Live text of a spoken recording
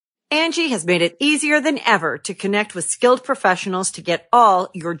Angie has made it easier than ever to connect with skilled professionals to get all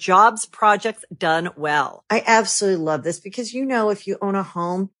your jobs projects done well. I absolutely love this because, if you own a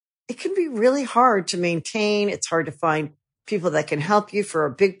home, it can be really hard to maintain. It's hard to find people that can help you for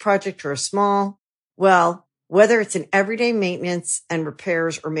a big project or a small. Well, whether it's in everyday maintenance and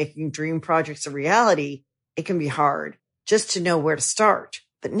repairs or making dream projects a reality, it can be hard just to know where to start.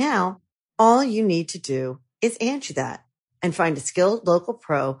 But now all you need to do is Angie that and find a skilled local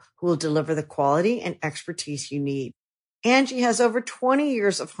pro who will deliver the quality and expertise you need. Angie has over 20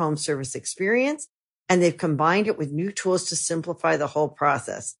 years of home service experience, and they've combined it with new tools to simplify the whole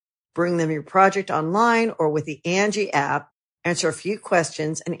process. Bring them your project online or with the Angie app, answer a few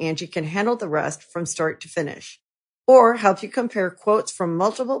questions, and Angie can handle the rest from start to finish. Or help you compare quotes from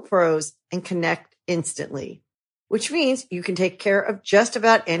multiple pros and connect instantly, which means you can take care of just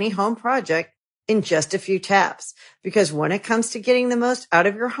about any home project in just a few taps. Because when it comes to getting the most out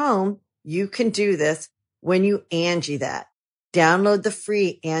of your home, you can do this when you Angie that. Download the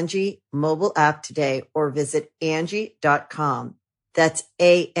free Angie mobile app today or visit Angie.com. That's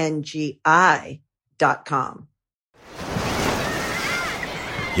ANGI.com.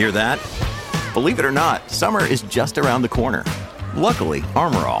 Hear that? Believe it or not, summer is just around the corner. Luckily,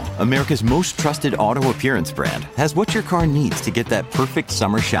 Armor All, America's most trusted auto appearance brand, has what your car needs to get that perfect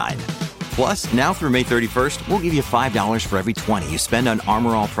summer shine. Plus, now through May 31st, we'll give you $5 for every $20 you spend on Armor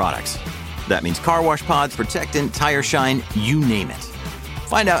All products. That means car wash pods, protectant, tire shine, you name it.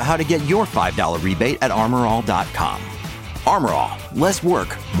 Find out how to get your $5 rebate at armorall.com. Armor All, less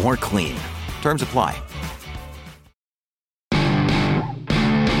work, more clean. Terms apply.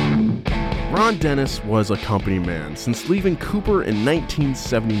 Ron Dennis was a company man. Since leaving Cooper in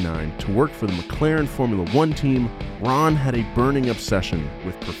 1979 to work for the McLaren Formula One team, Ron had a burning obsession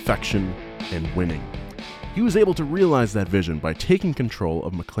with perfection and winning. He was able to realize that vision by taking control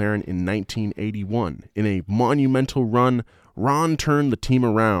of McLaren in 1981. In a monumental run, Ron turned the team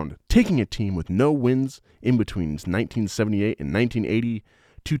around, taking a team with no wins in between 1978 and 1980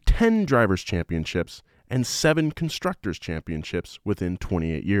 to 10 Drivers' Championships and 7 Constructors' Championships within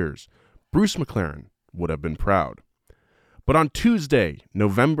 28 years. Bruce McLaren would have been proud. But on Tuesday,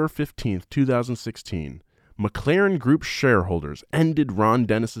 November 15th, 2016, McLaren Group shareholders ended Ron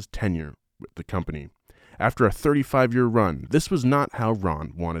Dennis's tenure with the company. After a 35-year run, this was not how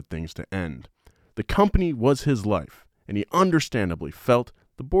Ron wanted things to end. The company was his life, and he understandably felt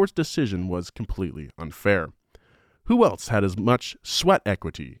the board's decision was completely unfair. Who else had as much sweat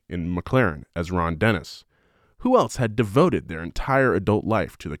equity in McLaren as Ron Dennis? Who else had devoted their entire adult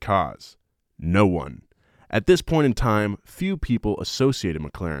life to the cause? No one. At this point in time, few people associated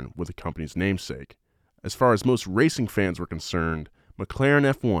McLaren with the company's namesake. As far as most racing fans were concerned, McLaren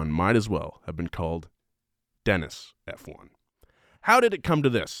F1 might as well have been called Dennis F1. How did it come to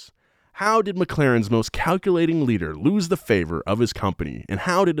this? How did McLaren's most calculating leader lose the favor of his company, and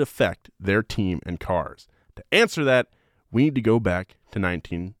how did it affect their team and cars? To answer that, we need to go back to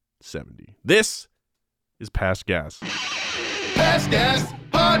 1970. This is Past Gas. Past Gas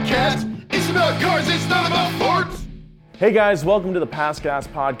Podcast. It's about cars, it's not about sports. Hey guys, welcome to the Past Gas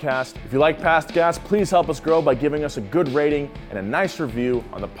Podcast. If you like Past Gas, please help us grow by giving us a good rating and a nice review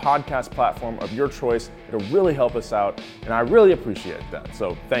on the podcast platform of your choice. It'll really help us out, and I really appreciate that,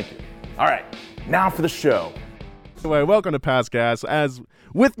 so thank you. All right, now for the show. Anyway, welcome to Past Gas. As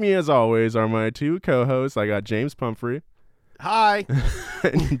with me, as always, are my two co-hosts. I got James Pumphrey. Hi.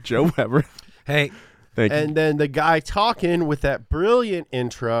 And Joe Weber. Hey. Thank you. And then the guy talking with that brilliant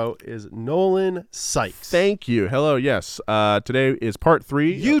intro is Nolan Sykes. Thank you. Hello, yes. Today is part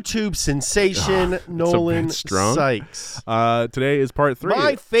 3. YouTube sensation Nolan Sykes. Today is part 3.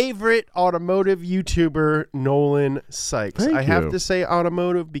 My favorite automotive YouTuber, Nolan Sykes. Thank I have you. to say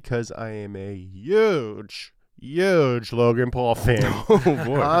automotive because I am a huge Logan Paul fan. Oh,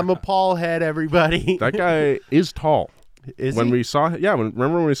 boy. I'm a Paul head, everybody. That guy is tall. Is when he? we saw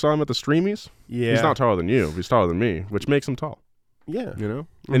remember when we saw him at the Streamies? Yeah. He's not taller than you. He's taller than me, which makes him tall. Yeah. You know?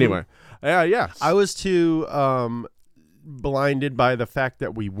 Mm-hmm. Anyway. Yeah. I was too blinded by the fact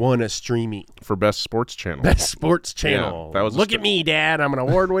that we won a Streamy. For Best Sports Channel. Best Sports Channel. Yeah, that was Look at me, Dad. I'm an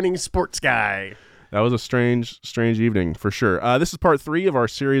award-winning sports guy. That was a strange evening for sure. This is part 3 of our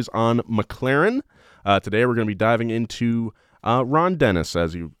series on McLaren. Today we're going to be diving into Ron Dennis,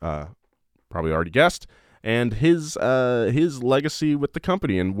 as you probably already guessed, and his legacy with the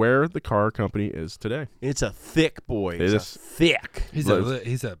company and where the car company is today. It's a thick boy. It is thick. He's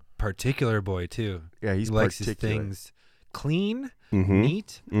a particular boy too. Yeah, he likes his things clean, Mm-hmm.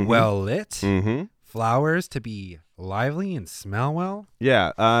 neat, Mm-hmm. well lit, Mm-hmm. flowers to be lively and smell well?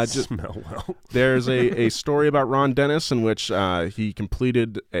 Yeah, just Smell well. there's a story about Ron Dennis in which he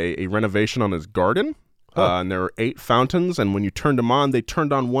completed a renovation on his garden, and there were 8 fountains, and when you turned them on, they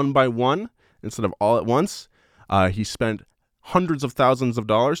turned on one by one instead of all at once. He spent hundreds of thousands of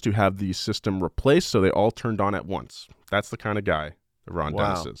dollars to have the system replaced, so they all turned on at once. That's the kind of guy that Ron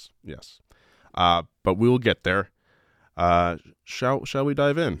Dennis is. Yes, but we will get there. Shall we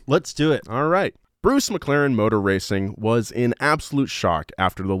dive in? Let's do it. All right. Bruce McLaren Motor Racing was in absolute shock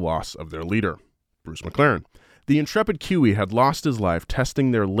after the loss of their leader, Bruce McLaren. The intrepid Kiwi had lost his life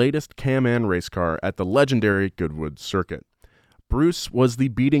testing their latest Can-Am race car at the legendary Goodwood Circuit. Bruce was the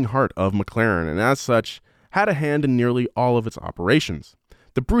beating heart of McLaren, and as such, had a hand in nearly all of its operations.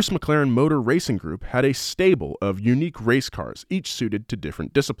 The Bruce McLaren Motor Racing Group had a stable of unique race cars, each suited to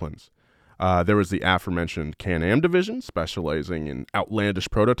different disciplines. There was the aforementioned Can-Am division, specializing in outlandish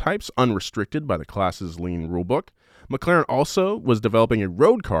prototypes, unrestricted by the class's lean rulebook. McLaren also was developing a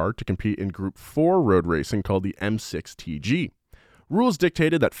road car to compete in Group 4 road racing called the M6TG. Rules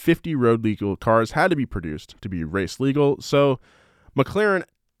dictated that 50 road legal cars had to be produced to be race legal, so McLaren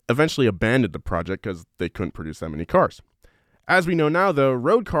eventually abandoned the project because they couldn't produce that many cars. As we know now, though,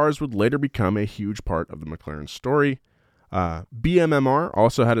 road cars would later become a huge part of the McLaren story. BMMR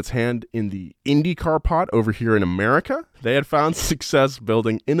also had its hand in the IndyCar pot over here in America. They had found success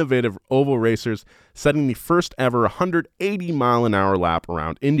building innovative oval racers, setting the first ever 180-mile-an-hour lap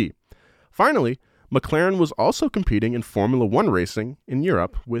around Indy. Finally, McLaren was also competing in Formula One racing in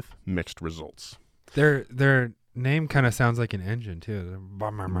Europe with mixed results. Their name kind of sounds like an engine, too.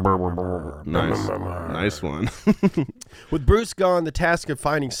 Nice one. With Bruce gone, the task of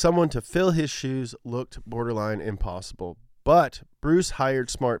finding someone to fill his shoes looked borderline impossible. But Bruce hired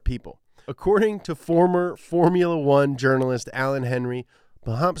smart people. According to former Formula One journalist Alan Henry,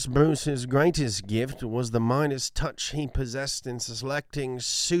 perhaps Bruce's greatest gift was the Midas touch he possessed in selecting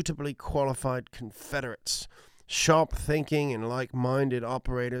suitably qualified confederates. Sharp thinking and like-minded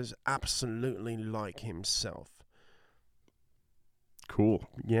operators, absolutely like himself. Cool.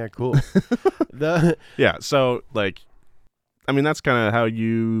 Yeah, cool. Yeah, so, that's kind of how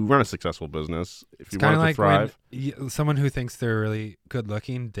you run a successul business. If you It's kind want of to like thrive. when someone who thinks they're really good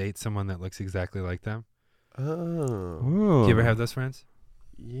looking dates someone that looks exactly like them. Oh, Do you ever have those friends?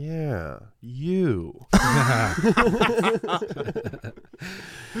 yeah. You.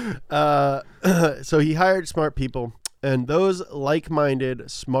 So he hired smart people, and those like-minded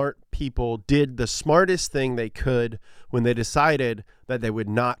smart people did the smartest thing they could when they decided that they would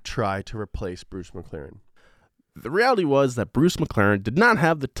not try to replace Bruce McLaren. The reality was that Bruce McLaren did not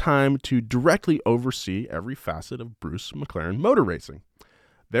have the time to directly oversee every facet of Bruce McLaren Motor Racing.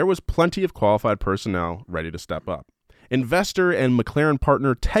 There was plenty of qualified personnel ready to step up. Investor and McLaren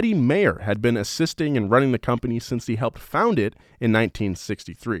partner Teddy Mayer had been assisting in running the company since he helped found it in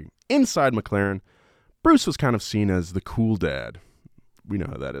 1963. Inside McLaren, Bruce was kind of seen as the cool dad. We know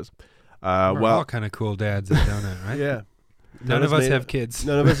how that is. We're all kind of cool dads at Donut, right? Yeah. None of us have kids.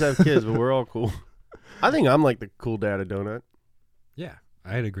 None of us have kids, but we're all cool. I think I'm like the cool dad of Donut, Yeah,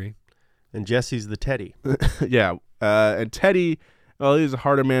 I'd agree. and Jesse's the Teddy. Yeah, and Teddy, well, he's a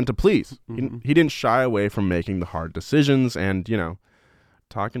harder man to please. Mhm. He didn't shy away from making the hard decisions and,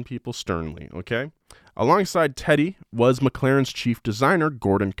 talking people sternly, okay? Alongside Teddy was McLaren's chief designer,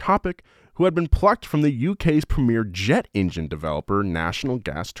 Gordon Kopic, who had been plucked from the UK's premier jet engine developer, National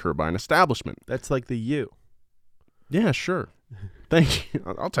Gas Turbine Establishment. That's like the U. Yeah, sure. Thank you.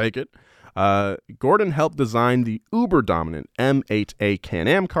 I'll take it. Gordon helped design the uber-dominant M8A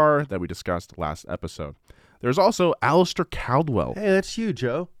Can-Am car that we discussed last episode. There's also Alistair Caldwell, Hey, that's you,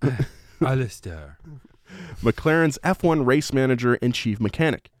 Joe. Alistair. McLaren's F1 race manager and chief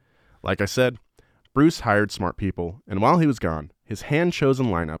mechanic. Like I said, Bruce hired smart people, and while he was gone, his hand-chosen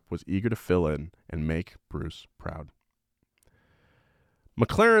lineup was eager to fill in and make Bruce proud.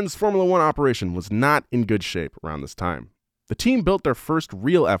 McLaren's Formula One operation was not in good shape around this time. The team built their first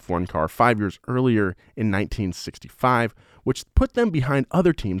real F1 car 5 years earlier in 1965, which put them behind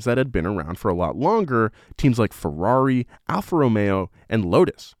other teams that had been around for a lot longer, teams like Ferrari, Alfa Romeo, and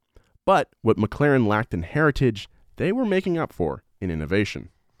Lotus. But what McLaren lacked in heritage, they were making up for in innovation.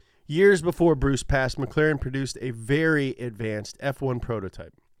 Years before Bruce passed, McLaren produced a very advanced F1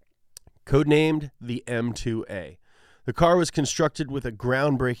 prototype, codenamed the M2A. The car was constructed with a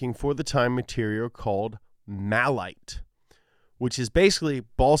groundbreaking for the time material called malite, which is basically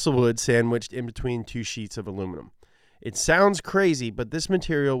balsa wood sandwiched in between two sheets of aluminum. It sounds crazy, but this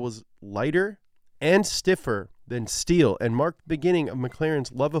material was lighter and stiffer than steel and marked the beginning of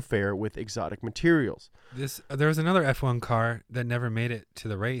McLaren's love affair with exotic materials. There was another F1 car that never made it to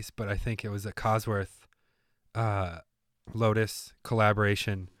the race, but I think it was a Cosworth Lotus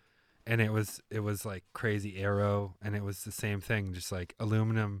collaboration, and it was like crazy aero, and it was the same thing, just like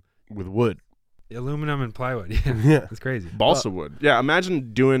aluminum with wood. Aluminum and plywood. Yeah. It's crazy. Balsa wood. Yeah,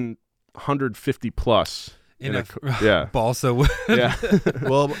 imagine doing 150 plus In a yeah. balsa wood. Yeah.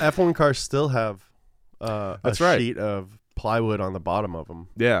 Well, F1 cars still have That's a right. sheet of plywood on the bottom of them.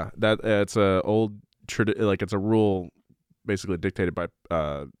 Yeah, that it's a old it's a rule basically dictated by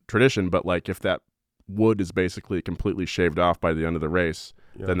tradition, but like if that wood is basically completely shaved off by the end of the race,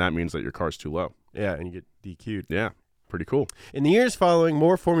 then that means that your car's too low. Yeah, and you get DQ'd. Yeah, pretty cool. In the years following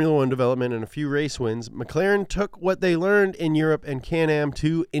more Formula One development and a few race wins, McLaren took what they learned in Europe and Can-Am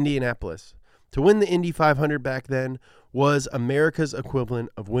to Indianapolis. To win the Indy 500 back then was America's equivalent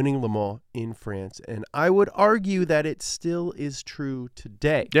of winning Le Mans in France, and I would argue that it still is true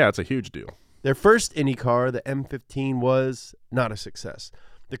today. Yeah, it's a huge deal. Their first Indy car, the M15, was not a success.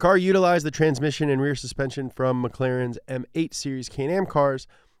 The car utilized the transmission and rear suspension from McLaren's M8 Series Can-Am cars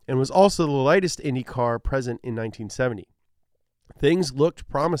and was also the lightest Indy car present in 1970. Things looked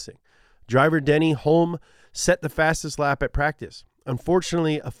promising. Driver Denny Hulme set the fastest lap at practice.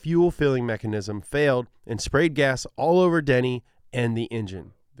 Unfortunately, a fuel filling mechanism failed and sprayed gas all over Denny and the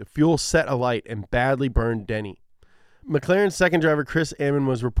engine. The fuel set alight and badly burned Denny. McLaren's second driver, Chris Amon,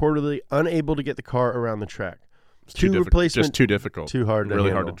 was reportedly unable to get the car around the track. Just too difficult. Too hard to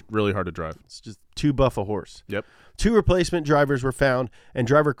handle. Really hard to drive. It's just too buff a horse. Yep. 2 replacement drivers were found, and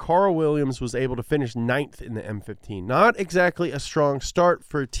driver Carl Williams was able to finish 9th in the M15. Not exactly a strong start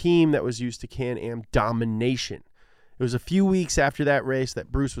for a team that was used to Can-Am domination. It was a few weeks after that race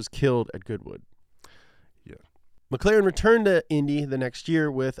that Bruce was killed at Goodwood. Yeah. McLaren returned to Indy the next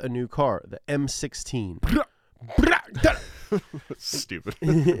year with a new car, the M16. Stupid.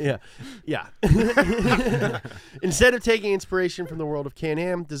 Yeah. Instead of taking inspiration from the world of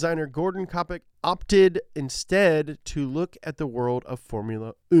Can-Am, designer Gordon Kopic opted instead to look at the world of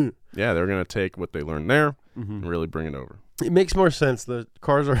Formula 1. Yeah, they're going to take what they learned there and really bring it over. It makes more sense. The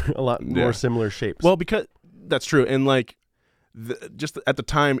cars are a lot more similar shapes. Well, because that's true. And like just at the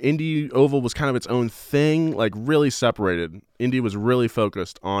time, Indy Oval was kind of its own thing, like really separated. Indy was really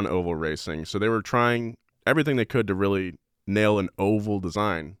focused on oval racing. So they were trying everything they could to really nail an oval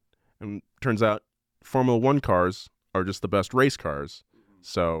design. And turns out Formula One cars are just the best race cars.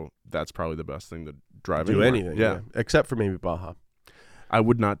 So that's probably the best thing to drive do anywhere. anything. Yeah. Except for maybe Baja. I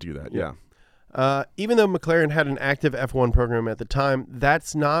would not do that. Yeah. Even though McLaren had an active F1 program at the time,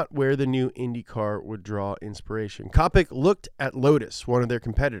 that's not where the new Indy car would draw inspiration. Kopic looked at Lotus, one of their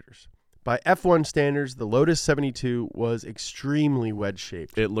competitors. By F1 standards, the Lotus 72 was extremely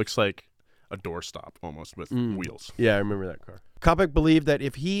wedge-shaped. It looks like a doorstop almost with wheels. Yeah, I remember that car. Kopic believed that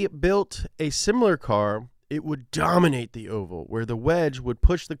if he built a similar car, it would dominate the oval, where the wedge would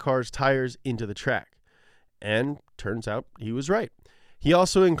push the car's tires into the track. And turns out he was right. He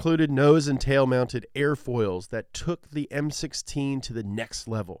also included nose and tail mounted airfoils that took the M16 to the next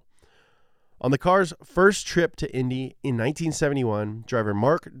level. On the car's first trip to Indy in 1971, driver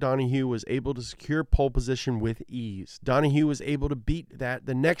Mark Donohue was able to secure pole position with ease. Donohue was able to beat that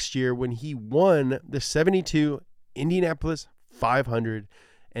the next year when he won the 72 Indianapolis 500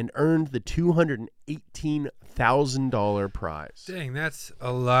 and earned the $218,000 prize. Dang, that's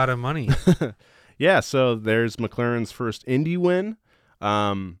a lot of money. Yeah, so there's McLaren's first Indy win.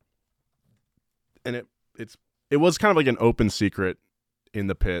 And it was kind of like an open secret in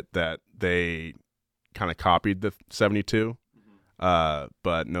the pit that they kind of copied the 72,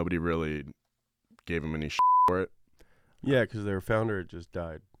 but nobody really gave him any shit for it. Yeah, because their founder had just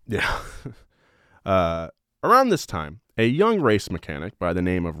died. Yeah. Around this time, a young race mechanic by the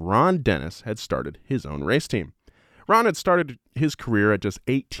name of Ron Dennis had started his own race team. Ron had started his career at just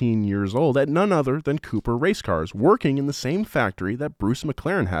 18 years old at none other than Cooper Race Cars, working in the same factory that Bruce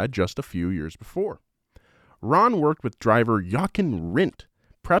McLaren had just a few years before. Ron worked with driver Jochen Rindt,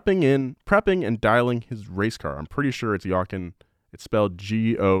 prepping and dialing his race car. I'm pretty sure it's Jochen. It's spelled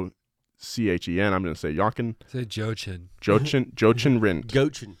Gochen. I'm going to say Jochen. Say Jochen. Jochen Rindt.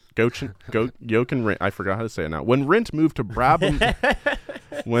 Gochen Jochen Rindt. I forgot how to say it now. When Rindt moved to Brabham...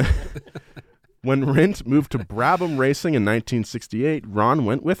 When Rindt moved to Brabham Racing in 1968, Ron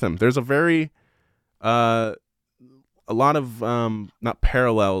went with him. There's a lot of, not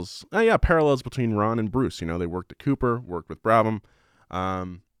parallels. Parallels between Ron and Bruce. You know, they worked at Cooper, worked with Brabham.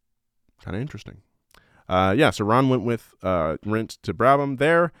 Kind of interesting. So Ron went with Rindt to Brabham.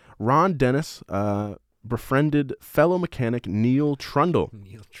 There, Ron Dennis befriended fellow mechanic Neil Trundle.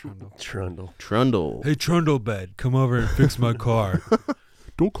 Trundle. Hey, Trundlebed, come over and fix my car.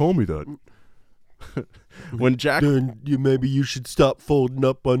 Don't call me that. when Jack Then maybe you should stop folding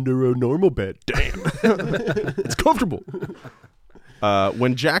up under a normal bed. Damn. it's comfortable.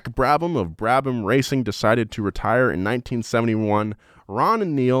 When Jack Brabham of Brabham Racing decided to retire in 1971, Ron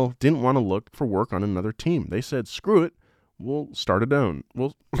and Neil didn't want to look for work on another team. They said, "Screw it, we'll start it own."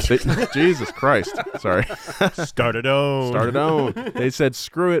 Jesus Christ, sorry. Start it on. Start it own. They said,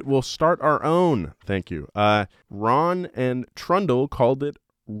 "Screw it, we'll start our own." Thank you. Ron and Trundle called it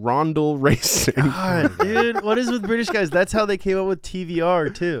Rondel Racing. God, dude, what is with British guys? That's how they came up with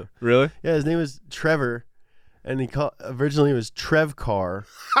TVR too. Really? Yeah, his name was Trevor, and originally it was Trev Car,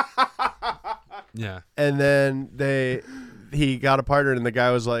 Yeah. and then he got a partner, and the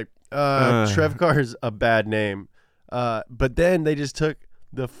guy was like, Trev Car is a bad name. But then they just took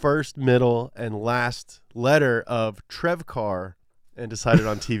the first, middle, and last letter of Trev Car and decided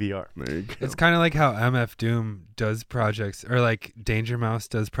on TVR. There you go. It's kind of like how MF Doom does projects, or like Danger Mouse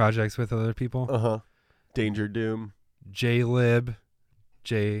does projects with other people. Danger Doom. JLib,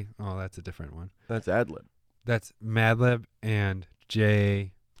 oh, that's a different one. That's Adlib. That's Madlib and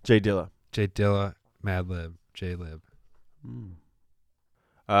Jay Dilla. Dilla, Madlib, JLib.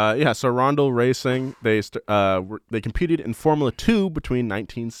 Yeah, so Rondel Racing, they competed in Formula 2 between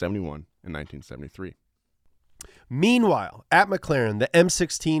 1971 and 1973. Meanwhile, at McLaren, the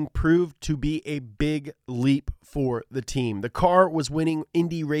M16 proved to be a big leap for the team. The car was winning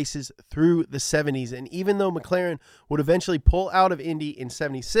Indy races through the 70s, and even though McLaren would eventually pull out of Indy in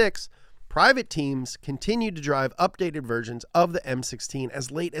 76, private teams continued to drive updated versions of the M16 as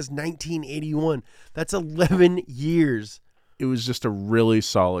late as 1981. That's 11 years. It was just a really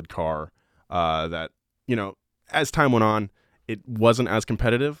solid car that, as time went on, it wasn't as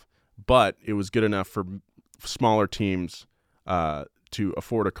competitive, but it was good enough for smaller teams to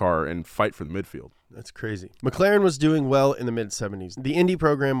afford a car and fight for the midfield. That's crazy. McLaren was doing well in the mid-70s. The Indy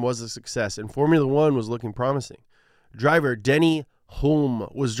program was a success, and Formula One was looking promising. Driver Denny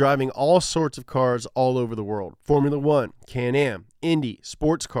Hulme was driving all sorts of cars all over the world. Formula One, Can-Am, Indy,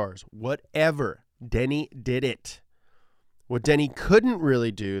 sports cars, whatever. Denny did it. What Denny couldn't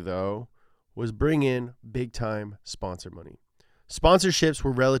really do, though, was bring in big-time sponsor money. Sponsorships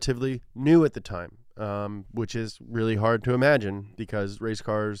were relatively new at the time, which is really hard to imagine because race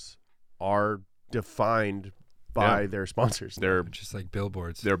cars are defined by their sponsors. They're Just like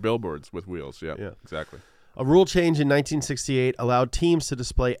billboards. They're billboards with wheels. Yeah, exactly. A rule change in 1968 allowed teams to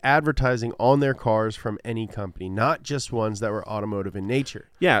display advertising on their cars from any company, not just ones that were automotive in nature.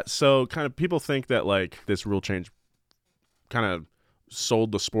 Yeah, so kind of people think that like this rule change kind of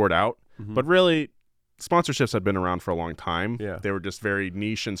sold the sport out, but really sponsorships had been around for a long time. Yeah. They were just very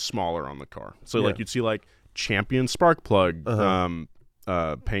niche and smaller on the car. So like you'd see like Champion spark plug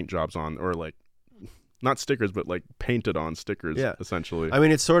paint jobs on, or like not stickers, but like painted on stickers, essentially. I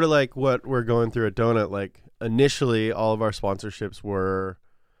mean, it's sort of like what we're going through at Donut. Like initially all of our sponsorships were,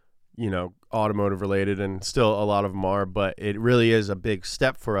 automotive related, and still a lot of them are, but it really is a big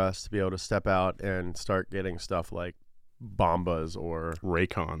step for us to be able to step out and start getting stuff like Bombas or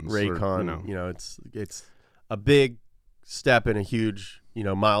Raycons. Or, it's a big step and a huge,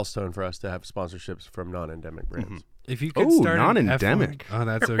 milestone for us to have sponsorships from non-endemic brands. If you could start non-endemic. an F1,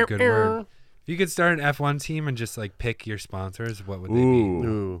 that's a good word. If you could start an F1 team and just like pick your sponsors, what would they be?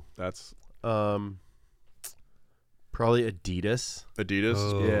 Ooh. That's Probably Adidas.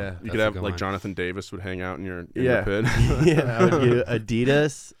 Oh, Yeah. You could have like Jonathan Davis would hang out in your pit. Yeah, I would do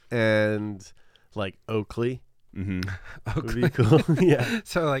Adidas and like Oakley. Would be cool. Yeah.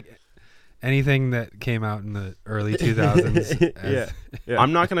 So like anything that came out in the early 2000s. Yeah.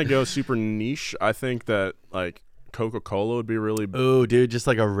 I'm not gonna go super niche. I think that like Coca-Cola would be really. Oh, dude, just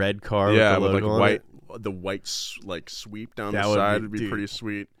like a red car. With the like logo on white, it. the white like sweep down That the would side be- would be dude. pretty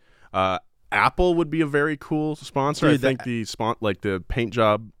sweet. Apple would be a very cool sponsor. Dude, I think the paint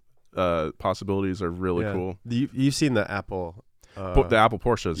job possibilities are really cool. You've seen the Apple. The Apple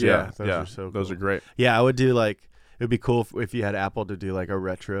Porsches, those are so those cool. are great. Yeah, I would do like. It would be cool if you had Apple to do like a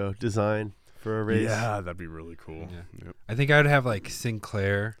retro design for a race. Yeah, that'd be really cool. Yeah. Yep. I think I would have like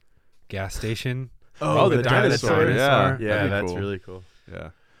Sinclair gas station. Oh, the dinosaur. Yeah, Yeah, that'd be that's cool. really cool. Yeah,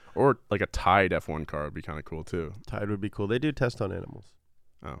 or like a Tide F1 car would be kind of cool too. Tide would be cool. They do test on animals.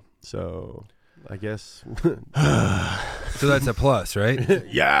 Oh, So I guess. So that's a plus, right?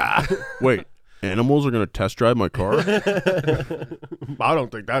 Yeah. wait, animals are gonna test drive my car? I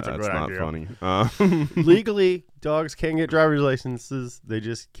don't think that's a That's good not idea. funny. Legally, dogs can get driver's licenses. They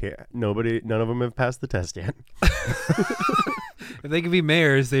just can't. None of them have passed the test yet. If they can be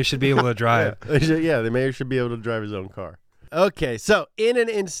mayors, they should be able to drive. The mayor should be able to drive his own car. Okay, so in an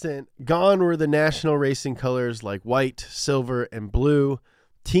instant, gone were the national racing colors like white, silver, and blue.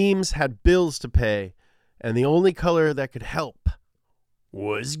 Teams had bills to pay, and the only color that could help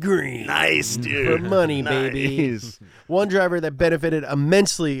was green. Nice, dude. For money, baby. Nice. One driver that benefited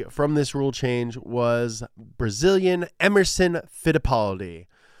immensely from this rule change was Brazilian Emerson Fittipaldi.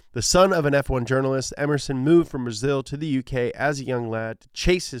 The son of an F1 journalist, Emerson moved from Brazil to the UK as a young lad to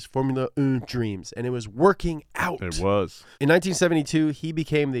chase his Formula 1 dreams, and it was working out. It was. In 1972, he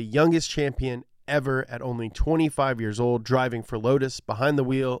became the youngest champion ever at only 25 years old, driving for Lotus behind the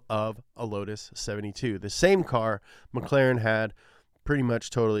wheel of a Lotus 72, the same car McLaren had pretty much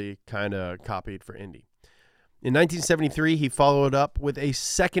totally kind of copied for Indy. In 1973, he followed up with a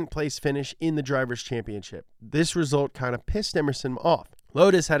second-place finish in the Drivers' Championship. This result kind of pissed Emerson off.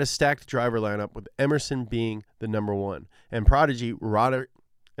 Lotus had a stacked driver lineup, with Emerson being the number one, and prodigy Ronnie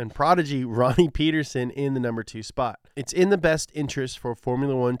Peterson in the number 2 spot. It's in the best interest for a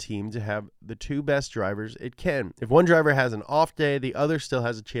Formula One team to have the 2 best drivers it can. If one driver has an off day, the other still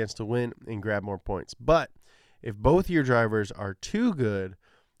has a chance to win and grab more points. But if both your drivers are too good,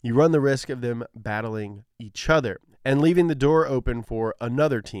 you run the risk of them battling each other and leaving the door open for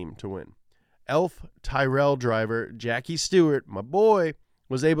another team to win. Elf Tyrrell driver Jackie Stewart, my boy,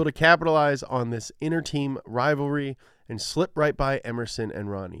 was able to capitalize on this inter-team rivalry and slip right by Emerson and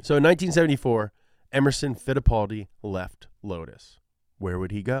Ronnie. So in 1974, Emerson Fittipaldi left Lotus. Where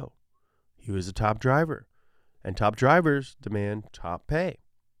would he go? He was a top driver, and top drivers demand top pay.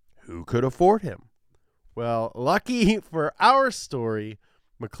 Who could afford him? Well, lucky for our story,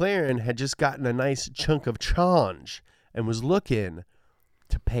 McLaren had just gotten a nice chunk of change and was looking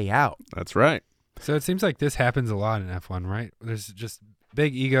to pay out. That's right. So it seems like this happens a lot in F1, right? There's just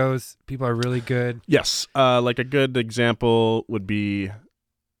big egos. People are really good. Yes. Like a good example would be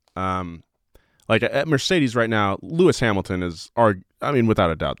like at Mercedes right now, Lewis Hamilton is,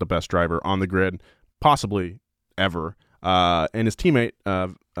 without a doubt, the best driver on the grid, possibly ever. And his teammate,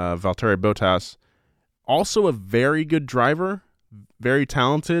 Valtteri Bottas, also a very good driver, very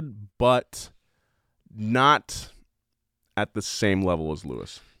talented, but not at the same level as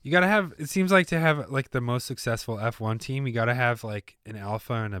Lewis. You got to have, it seems like to have like the most successful F1 team, you got to have like an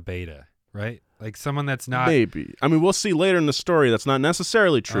alpha and a beta, right? Like someone that's not. Maybe. I mean, we'll see later in the story that's not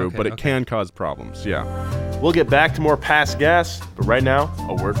necessarily true, but it can cause problems. Yeah. We'll get back to more Past Gas, but right now,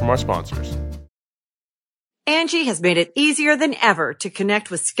 a word from our sponsors. Angie has made it easier than ever to connect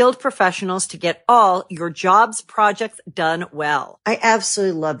with skilled professionals to get all your jobs projects done well. I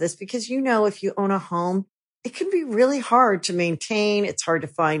absolutely love this because, if you own a home, it can be really hard to maintain. It's hard to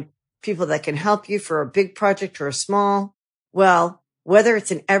find people that can help you for a big project or a small. Well, whether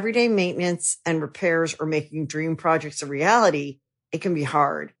it's in everyday maintenance and repairs or making dream projects a reality, it can be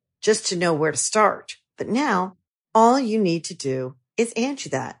hard just to know where to start. But now all you need to do is Angie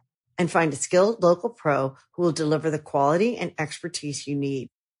that and find a skilled local pro who will deliver the quality and expertise you need.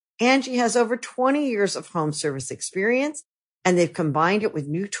 Angie has over 20 years of home service experience, and they've combined it with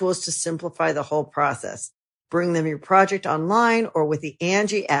new tools to simplify the whole process. Bring them your project online or with the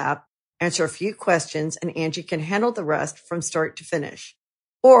Angie app, answer a few questions, and Angie can handle the rest from start to finish.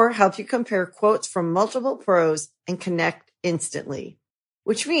 Or help you compare quotes from multiple pros and connect instantly,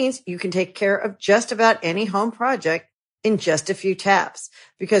 which means you can take care of just about any home project in just a few taps.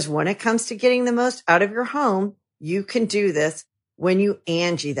 Because when it comes to getting the most out of your home, you can do this when you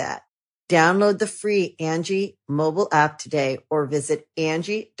Angie that. Download the free Angie mobile app today or visit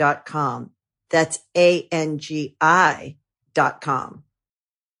Angie.com. That's ANGI.com.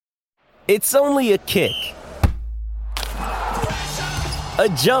 It's only a kick, a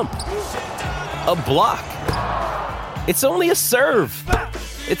jump, a block. It's only a serve.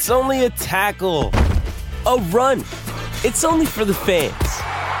 It's only a tackle, a run. It's only for the fans.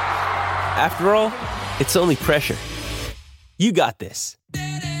 After all, it's only pressure. You got this.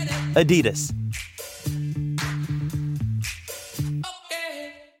 Adidas.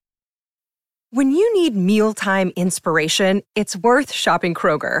 When you need mealtime inspiration, it's worth shopping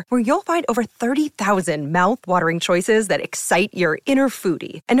Kroger, where you'll find over 30,000 mouth-watering choices that excite your inner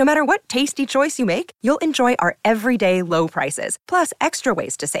foodie. And no matter what tasty choice you make, you'll enjoy our everyday low prices, plus extra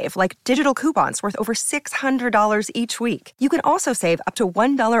ways to save, like digital coupons worth over $600 each week. You can also save up to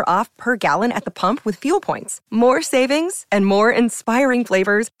 $1 off per gallon at the pump with fuel points. More savings and more inspiring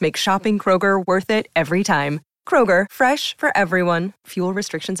flavors make shopping Kroger worth it every time. Kroger, fresh for everyone. Fuel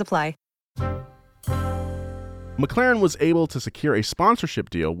restrictions apply. McLaren was able to secure a sponsorship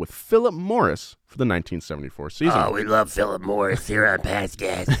deal with Philip Morris for the 1974 season. Oh, we love Philip Morris here on Past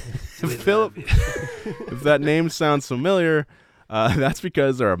Gas. Philip, if that name sounds familiar, That's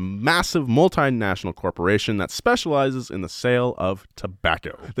because they're a massive multinational corporation that specializes in the sale of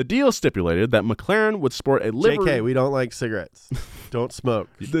tobacco. The deal stipulated that McLaren would sport a livery... JK, we don't like cigarettes. Don't smoke.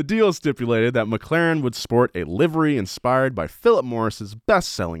 The deal stipulated that McLaren would sport a livery inspired by Philip Morris's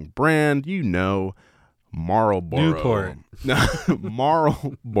best-selling brand, Marlboro. Newport.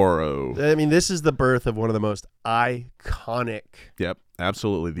 Marlboro. I mean, this is the birth of one of the most iconic Yep,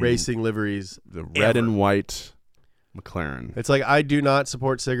 absolutely. The racing liveries. The red ever. and white McLaren. It's like, I do not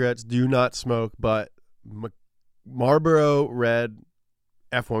support cigarettes, do not smoke, but Marlboro red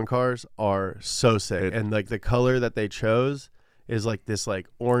F1 cars are so sick. And like the color that they chose is like this like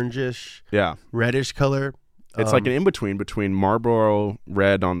orangish, reddish color. It's like an in-between between Marlboro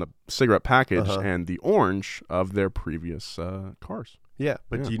red on the cigarette package and the orange of their previous cars. Yeah,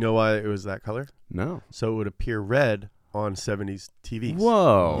 but do you know why it was that color? No. So it would appear red on 70s TVs.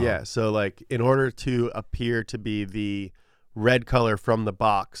 Whoa. Yeah, so like in order to appear to be the red color from the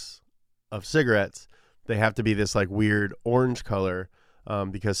box of cigarettes, they have to be this like weird orange color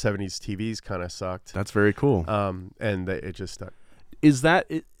because 70s TVs kind of sucked. That's very cool. And it just stuck. Is that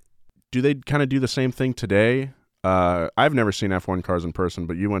it? Do they kind of do the same thing today? I've never seen F1 cars in person,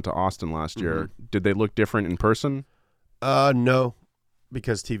 but you went to Austin last year. Did they look different in person? No,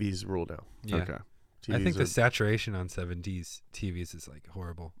 because TVs rule now. Yeah. Okay. I think the saturation on 70s TVs is like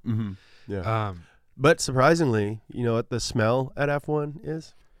horrible. Yeah. But surprisingly, you know what the smell at F1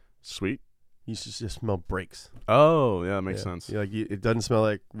 is? Sweet. You should just smell brakes. Oh, yeah, that makes sense. It doesn't smell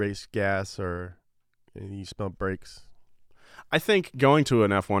like race gas or you smell brakes. I think going to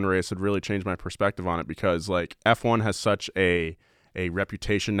an F1 race would really change my perspective on it because like F1 has such a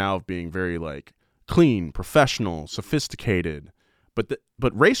reputation now of being very like clean, professional, sophisticated. But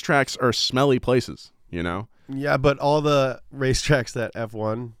racetracks are smelly places, you know? Yeah, but all the racetracks that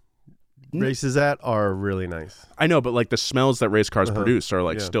F1 races at are really nice. I know, but like the smells that race cars produce are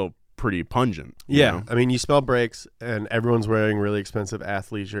like still pretty pungent. You know? I mean, you smell brakes and everyone's wearing really expensive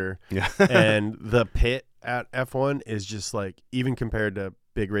athleisure. Yeah. And the pit at F1 is just like, even compared to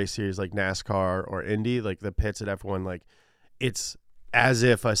big race series like NASCAR or Indy, like the pits at F1, like it's as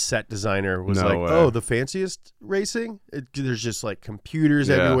if a set designer was the fanciest racing. There's just like computers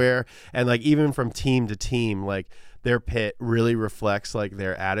everywhere. And like even from team to team, like their pit really reflects like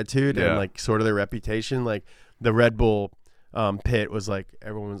their attitude and like sort of their reputation. Like the Red Bull pit was like,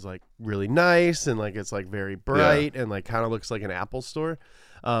 everyone was like really nice and like it's like very bright and like kind of looks like an Apple store.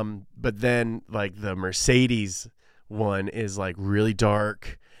 But then like the Mercedes one is like really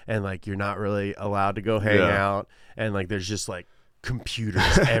dark and like you're not really allowed to go hang out and like there's just like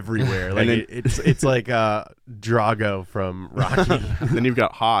computers everywhere. Like it's like Drago from Rocky. Then you've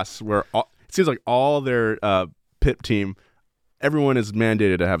got Haas where it seems like all their pit team, everyone is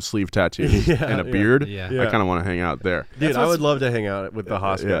mandated to have sleeve tattoos and a beard. I kind of want to hang out there. Dude, I would love to hang out with the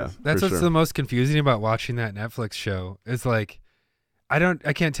Haas guys. That's what's the most confusing about watching that Netflix show is like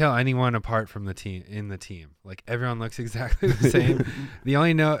I can't tell anyone apart from the team. Like everyone looks exactly the same. The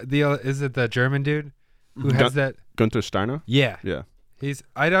only is it the German dude who has that Gunther Steiner? Yeah. Yeah.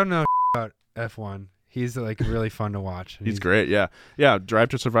 I don't know about F1. He's like really fun to watch. He's great. Yeah. Yeah. Drive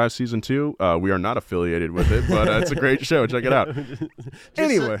to Survive season 2. We are not affiliated with it, but it's a great show. Check it out.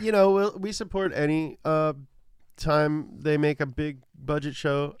 Anyway, we support any time they make a big budget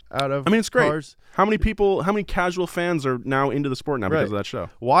show out of. I mean, it's great. Cars. How many casual fans are now into the sport now because of that show?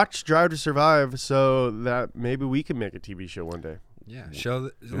 Watch Drive to Survive so that maybe we can make a TV show one day. Yeah,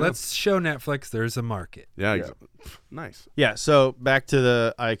 let's show Netflix there's a market. Yeah. Nice. Yeah, so back to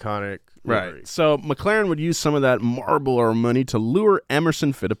the iconic livery. Right. So McLaren would use some of that Marlboro money to lure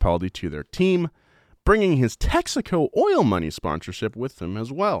Emerson Fittipaldi to their team, bringing his Texaco oil money sponsorship with them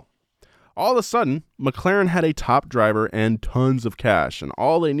as well. All of a sudden, McLaren had a top driver and tons of cash, and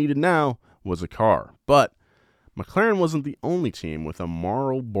all they needed now was a car. But McLaren wasn't the only team with a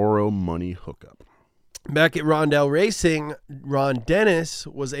Marlboro money hookup. Back at Rondell Racing, Ron Dennis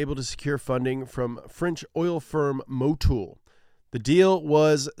was able to secure funding from French oil firm Motul. The deal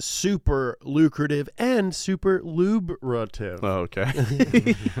was super lucrative and super lubrative. Oh,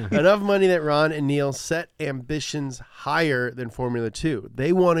 okay. Enough money that Ron and Neil set ambitions higher than Formula 2.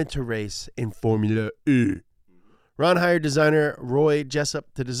 They wanted to race in Formula E. Ron hired designer Roy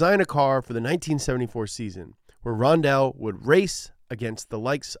Jessup to design a car for the 1974 season, where Rondell would race against the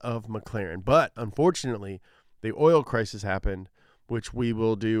likes of McLaren. But unfortunately, the oil crisis happened, which we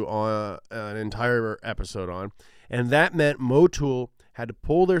will do on an entire episode on. And that meant Motul had to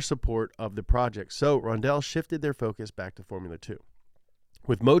pull their support of the project. So Rondell shifted their focus back to Formula 2.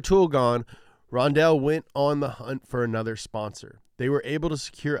 With Motul gone, Rondell went on the hunt for another sponsor. They were able to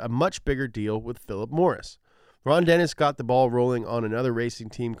secure a much bigger deal with Philip Morris. Ron Dennis got the ball rolling on another racing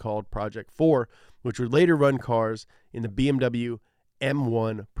team called Project 4, which would later run cars in the BMW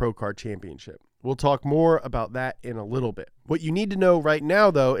M1 Pro Car Championship. We'll talk more about that in a little bit. What you need to know right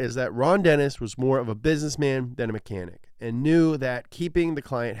now, though, is that Ron Dennis was more of a businessman than a mechanic and knew that keeping the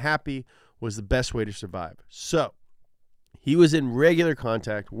client happy was the best way to survive. So he was in regular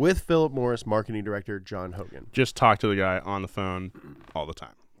contact with Philip Morris marketing director John Hogan. Just talk to the guy on the phone all the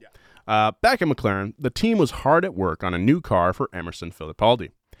time. Back at McLaren, the team was hard at work on a new car for Emerson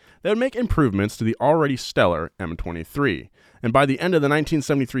Fittipaldi. They would make improvements to the already stellar M23, and by the end of the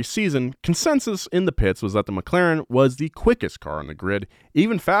 1973 season, consensus in the pits was that the McLaren was the quickest car on the grid,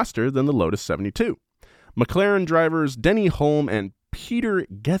 even faster than the Lotus 72. McLaren drivers Denny Hulme and Peter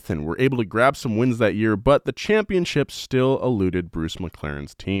Gethin were able to grab some wins that year, but the championship still eluded Bruce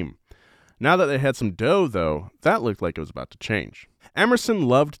McLaren's team. Now that they had some dough, though, that looked like it was about to change. Emerson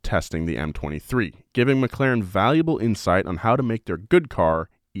loved testing the M23, giving McLaren valuable insight on how to make their good car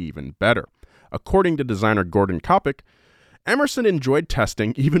even better. According to designer Gordon Kopic, Emerson enjoyed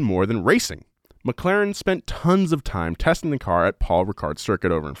testing even more than racing. McLaren spent tons of time testing the car at Paul Ricard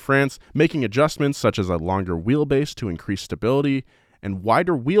Circuit over in France, making adjustments such as a longer wheelbase to increase stability and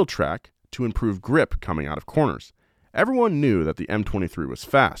wider wheel track to improve grip coming out of corners. Everyone knew that the M23 was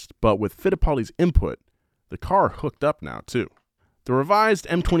fast, but with Fittipaldi's input, the car hooked up now too. The revised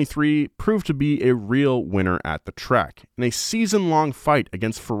M23 proved to be a real winner at the track. In a season-long fight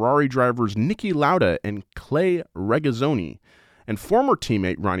against Ferrari drivers Niki Lauda and Clay Regazzoni and former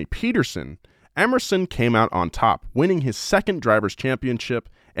teammate Ronnie Peterson, Emerson came out on top, winning his second Drivers' Championship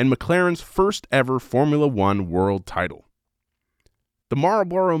and McLaren's first ever Formula One world title. The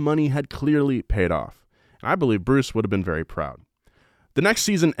Marlboro money had clearly paid off, and I believe Bruce would have been very proud. The next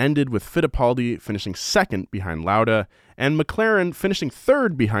season ended with Fittipaldi finishing second behind Lauda and McLaren finishing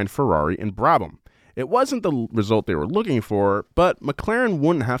third behind Ferrari and Brabham. It wasn't the result they were looking for, but McLaren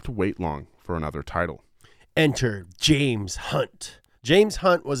wouldn't have to wait long for another title. Enter James Hunt. James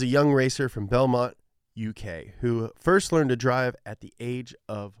Hunt was a young racer from Belmont, UK, who first learned to drive at the age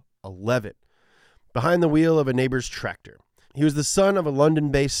of 11, behind the wheel of a neighbor's tractor. He was the son of a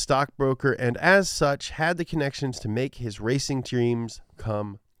London-based stockbroker and as such had the connections to make his racing dreams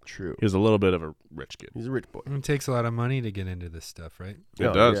come true. He was a little bit of a rich kid. He's a rich boy. It takes a lot of money to get into this stuff, right?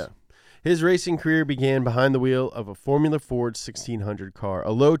 It does. Yeah. His racing career began behind the wheel of a Formula Ford 1600 car,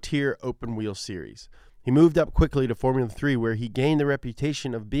 a low-tier open-wheel series. He moved up quickly to Formula 3, where he gained the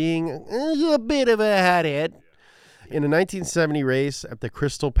reputation of being a bit of a hothead. In a 1970 race at the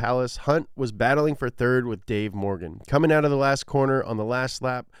Crystal Palace, Hunt was battling for third with Dave Morgan. Coming out of the last corner on the last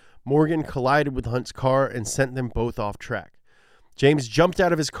lap, Morgan collided with Hunt's car and sent them both off track. James jumped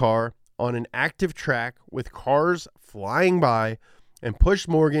out of his car on an active track with cars flying by and pushed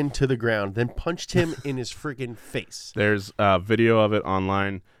Morgan to the ground, then punched him in his friggin' face. There's a video of it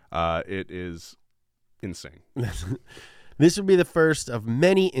online. It is insane. This would be the first of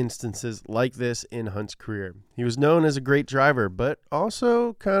many instances like this in Hunt's career. He was known as a great driver, but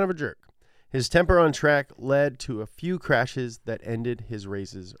also kind of a jerk. His temper on track led to a few crashes that ended his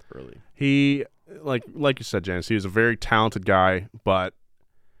races early. He, like you said, Janice, he was a very talented guy, but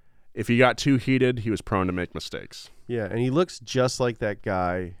if he got too heated, he was prone to make mistakes. Yeah, and he looks just like that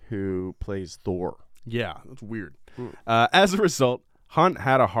guy who plays Thor. Yeah, that's weird. As a result, Hunt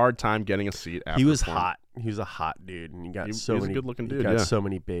had a hard time getting a seat after He was Formula. hot. He was a hot dude, and he got He was many a good-looking dude, He got yeah. so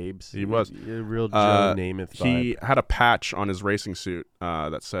many babes. He was. A real Joe Namath vibe. He had a patch on his racing suit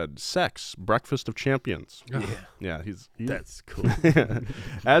that said "Sex, Breakfast of Champions." Yeah, That's cool.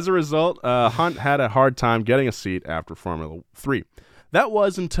 As a result, Hunt had a hard time getting a seat after Formula 3. That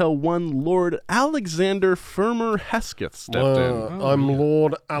was until one Lord Alexander Firmer Hesketh stepped in. I'm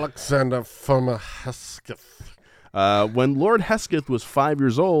Lord Alexander Firmer Hesketh. When Lord Hesketh was 5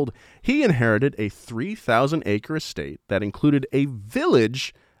 years old, he inherited a 3,000-acre estate that included a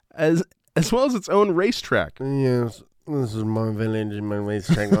village as well as its own racetrack. Yes, this is my village and my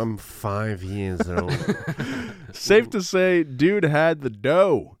racetrack. I'm 5 years old. Safe to say, dude had the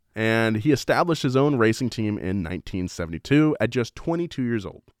dough, and he established his own racing team in 1972 at just 22 years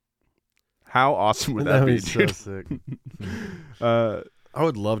old. How awesome would that be, so dude? sick. I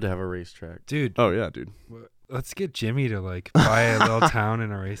would love to have a racetrack. Dude, Oh, yeah, dude. let's get Jimmy to like buy a little town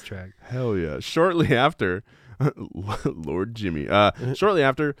and a racetrack. Hell yeah. Shortly after, Lord Jimmy, shortly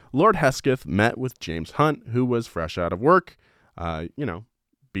after, Lord Hesketh met with James Hunt, who was fresh out of work,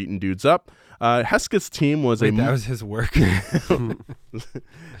 beating dudes up. Hesketh's team was Wait, that was his work.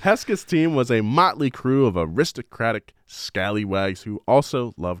 Hesketh's team was a motley crew of aristocratic scallywags who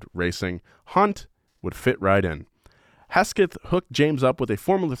also loved racing. Hunt would fit right in. Hesketh hooked James up with a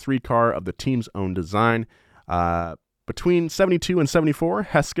Formula 3 car of the team's own design. Between 72 and 74,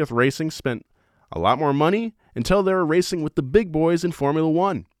 Hesketh Racing spent a lot more money until they were racing with the big boys in Formula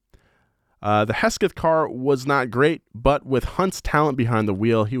One. The Hesketh car was not great, but with Hunt's talent behind the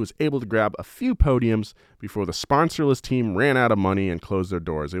wheel, he was able to grab a few podiums before the sponsorless team ran out of money and closed their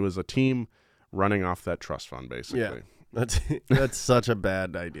doors. It was a team running off that trust fund, basically. Yeah, that's such a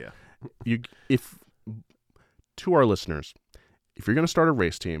bad idea. To our listeners, if you're going to start a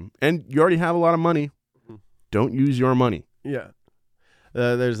race team and you already have a lot of money, don't use your money. Yeah.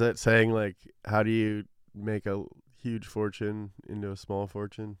 There's that saying, like, how do you make a huge fortune into a small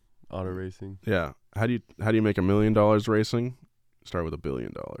fortune? Auto racing. Yeah. How do you make $1 million racing? Start with $1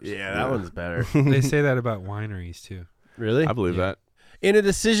 billion. Yeah, that one's better. They say that about wineries too. Really? I believe that. In a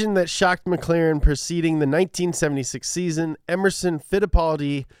decision that shocked McLaren preceding the 1976 season, Emerson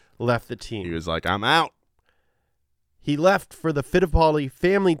Fittipaldi left the team. He was like, I'm out. He left for the Fittipaldi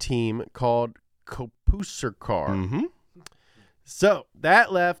family team called Kapoorkar. Mm-hmm. So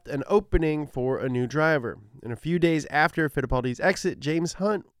that left an opening for a new driver. And a few days after Fittipaldi's exit, James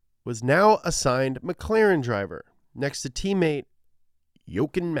Hunt was now assigned McLaren driver next to teammate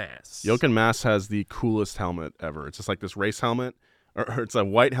Jochen Mass. Jochen Mass has the coolest helmet ever. It's just like this race helmet, or it's a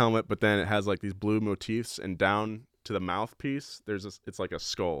white helmet, but then it has like these blue motifs, and down to the mouthpiece, it's like a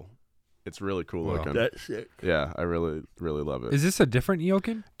skull. It's really cool looking. That's sick. Yeah, I really, really love it. Is this a different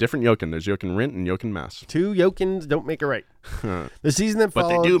Jochen? Different Jochen. There's Jochen Rindt and Jochen Mass. Two Jochens don't make a right. The season that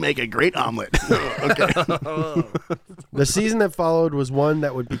followed, But they do make a great omelet. Okay. The season that followed was one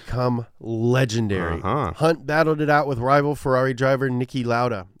that would become legendary. Uh-huh. Hunt battled it out with rival Ferrari driver Niki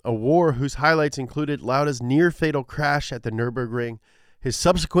Lauda, a war whose highlights included Lauda's near-fatal crash at the Nürburgring, his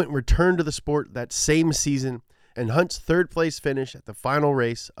subsequent return to the sport that same season, and Hunt's third-place finish at the final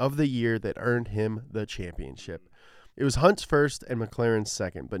race of the year that earned him the championship. It was Hunt's first and McLaren's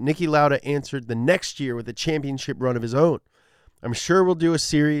second, but Niki Lauda answered the next year with a championship run of his own. I'm sure we'll do a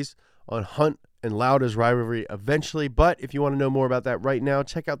series on Hunt and Lauda's rivalry eventually, but if you want to know more about that right now,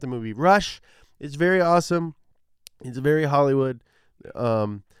 check out the movie Rush. It's very awesome. It's very Hollywood.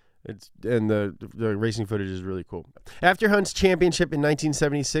 The racing footage is really cool. After Hunt's championship in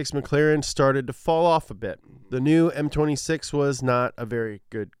 1976, McLaren started to fall off a bit. The new M26 was not a very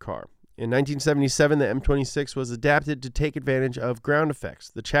good car. In 1977, the M26 was adapted to take advantage of ground effects.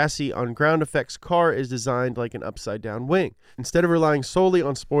 The chassis on ground effects car is designed like an upside-down wing. Instead of relying solely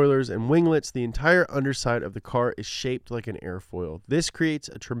on spoilers and winglets, the entire underside of the car is shaped like an airfoil. This creates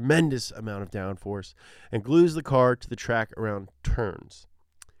a tremendous amount of downforce and glues the car to the track around turns.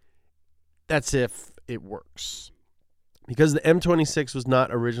 That's if it works. Because the M26 was not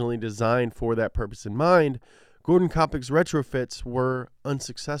originally designed for that purpose in mind, Gordon Koppig's retrofits were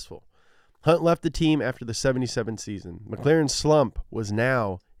unsuccessful. Hunt left the team after the 77 season. McLaren's slump was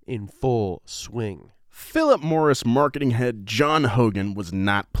now in full swing. Philip Morris marketing head John Hogan was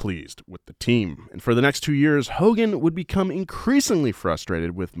not pleased with the team, and for the next 2 years, Hogan would become increasingly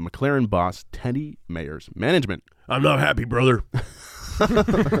frustrated with McLaren boss Teddy Mayer's management. I'm not happy, brother.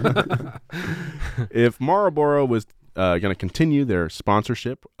 If Marlboro was going to continue their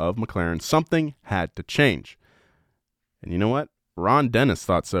sponsorship of McLaren, something had to change. And you know what? Ron Dennis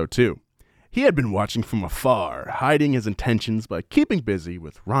thought so too. He had been watching from afar, hiding his intentions by keeping busy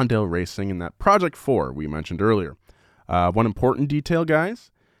with Rondell Racing and that Project 4 we mentioned earlier. One important detail,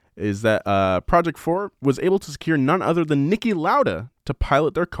 guys, is that Project 4 was able to secure none other than Niki Lauda to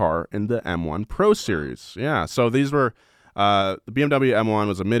pilot their car in the M1 Pro Series. Yeah, so these were the BMW M1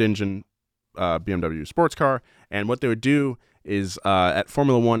 was a mid-engine BMW sports car, and what they would do is at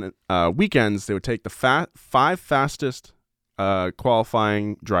Formula One weekends, they would take the five fastest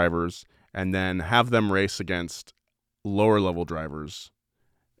qualifying drivers and then have them race against lower-level drivers.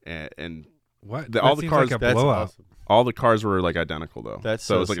 And what? all the cars, like a blowout. Awesome. all the cars were like identical though. That's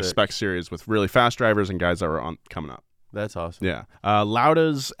so it was like sick. a spec series with really fast drivers and guys that were coming up. That's awesome. Yeah.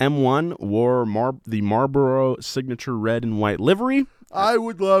 Lauda's M1 wore the Marlboro signature red and white livery. I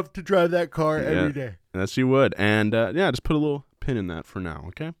would love to drive that car every day. Yes, you would. And just put a little pin in that for now,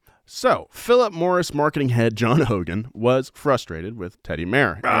 okay? So, Philip Morris marketing head John Hogan was frustrated with Teddy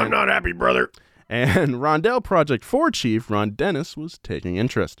Mayer. I'm not happy, brother. And Rondell Project 4 chief Ron Dennis was taking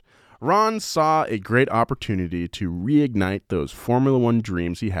interest. Ron saw a great opportunity to reignite those Formula One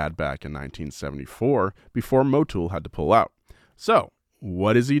dreams he had back in 1974 before Motul had to pull out. So,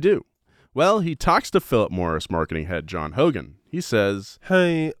 what does he do? Well, he talks to Philip Morris marketing head John Hogan. He says,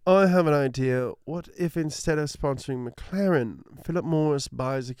 Hey, I have an idea. What if instead of sponsoring McLaren, Philip Morris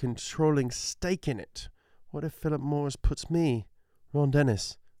buys a controlling stake in it? What if Philip Morris puts me, Ron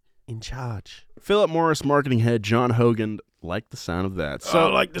Dennis, in charge. Philip Morris marketing head John Hogan liked the sound of that. So,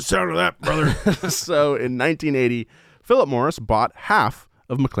 I like the sound of that, brother. So in 1980, Philip Morris bought half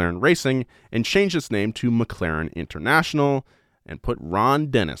of McLaren Racing and changed its name to McLaren International and put Ron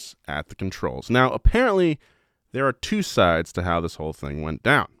Dennis at the controls. Now, apparently, there are two sides to how this whole thing went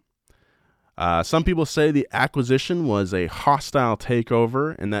down. Some people say the acquisition was a hostile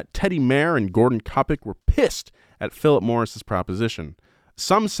takeover and that Teddy Mayer and Gordon Kopic were pissed at Philip Morris's proposition.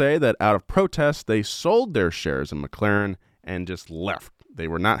 Some say that out of protest, they sold their shares in McLaren and just left. They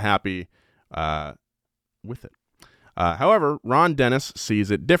were not happy with it. However, Ron Dennis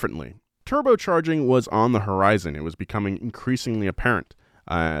sees it differently. Turbocharging was on the horizon. It was becoming increasingly apparent.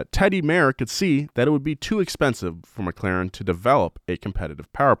 Teddy Mayer could see that it would be too expensive for McLaren to develop a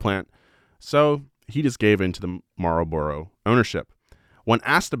competitive power plant, so he just gave in to the Marlboro ownership. When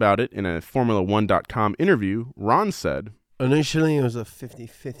asked about it in a Formula1.com interview, Ron said, "Initially, it was a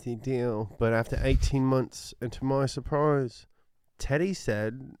 50-50 deal, but after 18 months, and to my surprise, Teddy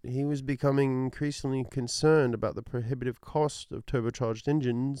said he was becoming increasingly concerned about the prohibitive cost of turbocharged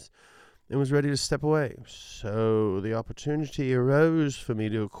engines and was ready to step away. So the opportunity arose for me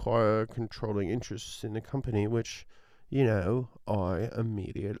to acquire controlling interests in the company, which, I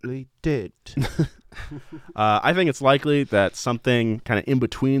immediately did." I think it's likely that something kind of in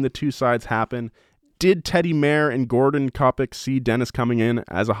between the two sides happened. Did Teddy Mayer and Gordon Kopic see Dennis coming in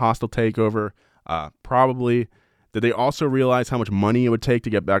as a hostile takeover? Probably. Did they also realize how much money it would take to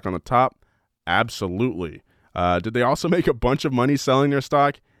get back on the top? Absolutely. Did they also make a bunch of money selling their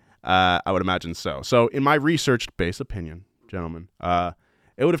stock? I would imagine so. So in my research-based opinion, gentlemen,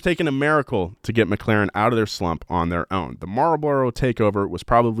 it would have taken a miracle to get McLaren out of their slump on their own. The Marlboro takeover was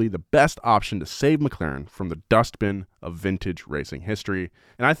probably the best option to save McLaren from the dustbin of vintage racing history.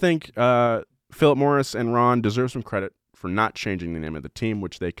 And I think Philip Morris and Ron deserve some credit for not changing the name of the team,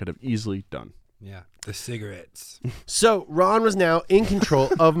 which they could have easily done. Yeah, the cigarettes. So Ron was now in control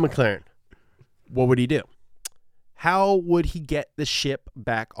of McLaren. What would he do? How would he get the ship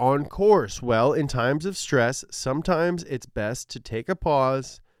back on course? Well, in times of stress, sometimes it's best to take a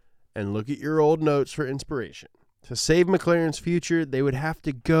pause and look at your old notes for inspiration. To save McLaren's future, they would have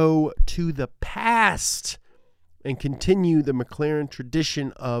to go to the past and continue the McLaren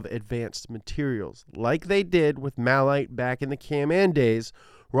tradition of advanced materials. Like they did with Malite back in the Can-Am days,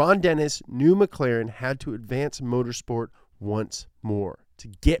 Ron Dennis knew McLaren had to advance motorsport once more to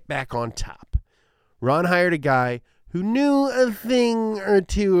get back on top. Ron hired a guy who knew a thing or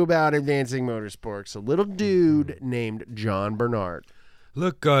two about advancing motorsports, a little dude named John Bernard.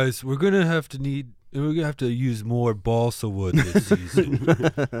 Look, guys, we're gonna have to use more balsa wood this season.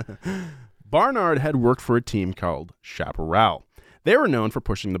 Barnard had worked for a team called Chaparral. They were known for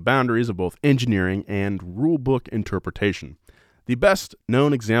pushing the boundaries of both engineering and rulebook interpretation. The best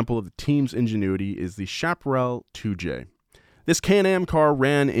known example of the team's ingenuity is the Chaparral 2J. This Can-Am car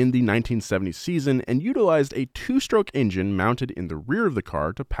ran in the 1970 season and utilized a two-stroke engine mounted in the rear of the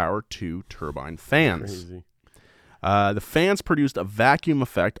car to power two turbine fans. Crazy. The fans produced a vacuum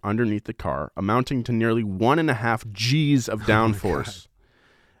effect underneath the car, amounting to nearly 1.5 Gs of downforce.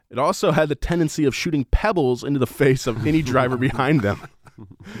 It also had the tendency of shooting pebbles into the face of any driver behind them.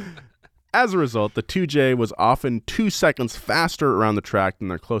 As a result, the 2J was often 2 seconds faster around the track than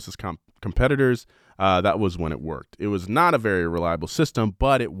their closest competitors. That was when it worked. It was not a very reliable system,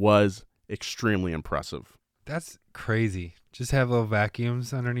 but it was extremely impressive. That's crazy. Just have little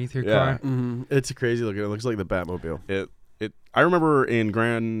vacuums underneath your car. Mm-hmm. It's crazy looking. It looks like the Batmobile. I remember in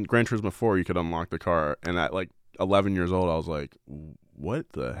Gran Turismo 4, you could unlock the car, and at like 11 years old, I was like, what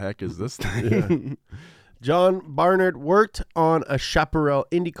the heck is this thing? Yeah. John Barnard worked on a Chaparral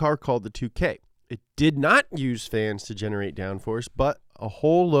Indy car called the 2K. It did not use fans to generate downforce, but a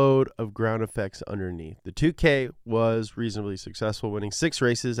whole load of ground effects underneath. The 2K was reasonably successful, winning 6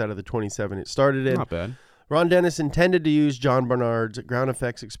 races out of the 27 it started in. Not bad. Ron Dennis intended to use John Barnard's ground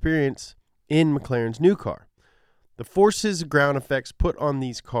effects experience in McLaren's new car. The forces ground effects put on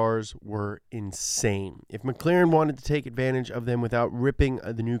these cars were insane. If McLaren wanted to take advantage of them without ripping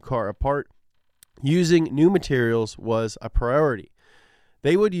the new car apart, using new materials was a priority.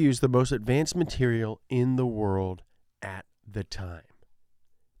 They would use the most advanced material in the world at the time.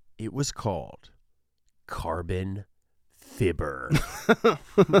 It was called carbon fiber.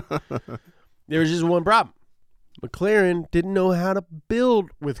 There was just one problem. McLaren didn't know how to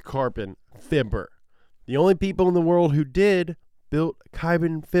build with carbon fiber. The only people in the world who did built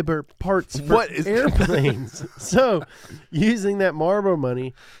carbon fiber parts for airplanes. So, using that Marlboro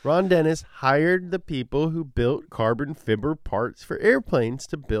money, Ron Dennis hired the people who built carbon fiber parts for airplanes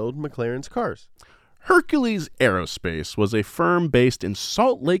to build McLaren's cars. Hercules Aerospace was a firm based in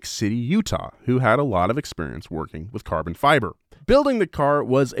Salt Lake City, Utah, who had a lot of experience working with carbon fiber. Building the car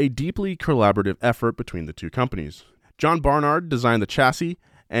was a deeply collaborative effort between the two companies. John Barnard designed the chassis,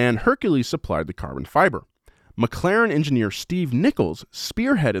 and Hercules supplied the carbon fiber. McLaren engineer Steve Nichols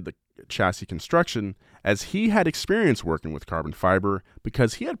spearheaded the chassis construction, as he had experience working with carbon fiber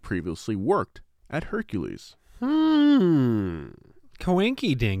because he had previously worked at Hercules. Coinky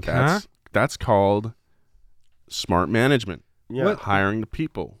dink, huh? That's called smart management. Yeah. Hiring the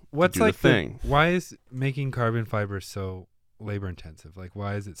people What's to do like the thing. why is making carbon fiber so labor intensive? Like,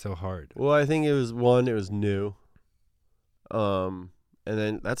 why is it so hard? Well, I think it was new. And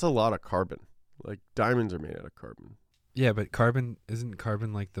then that's a lot of carbon. Like diamonds are made out of carbon. Yeah, but isn't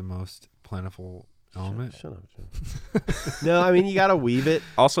carbon like the most plentiful element? Shut up, Joe. No, I mean you gotta weave it.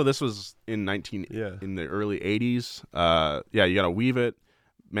 Also, this was in in the early 80s. You got to weave it.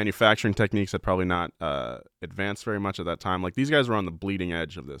 Manufacturing techniques had probably not advanced very much at that time. Like these guys were on the bleeding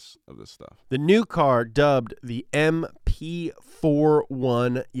edge of this stuff. The new car, dubbed the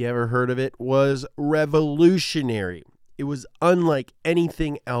MP41, you ever heard of it, was revolutionary. It was unlike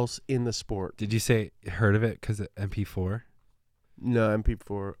anything else in the sport. Did you say heard of it because of MP4? No,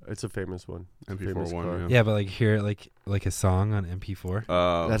 MP4. It's a famous one. It's a famous car. MP41. Yeah, but like hear it like a song on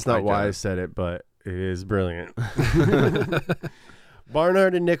MP4. That's not why I said it, but it is brilliant.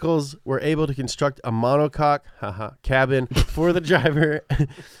 Barnard and Nichols were able to construct a monocoque cabin for the driver,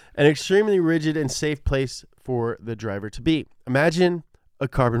 an extremely rigid and safe place for the driver to be. Imagine a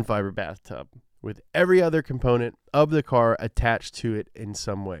carbon fiber bathtub with every other component of the car attached to it in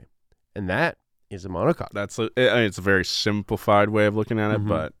some way. And that is a monocoque. It's a very simplified way of looking at it,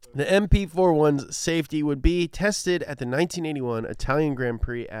 but The MP41's safety would be tested at the 1981 Italian Grand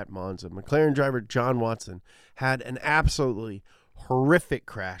Prix at Monza. McLaren driver John Watson had an absolutely horrific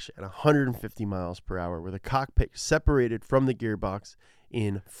crash at 150 miles per hour where the cockpit separated from the gearbox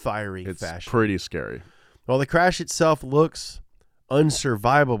in fiery fashion. It's pretty scary. While the crash itself looks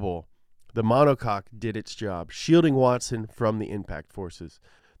unsurvivable, the monocoque did its job, shielding Watson from the impact forces.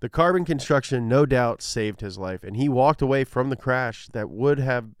 The carbon construction no doubt saved his life, and he walked away from the crash that would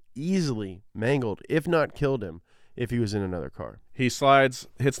have easily mangled, if not killed him, if he was in another car. He slides,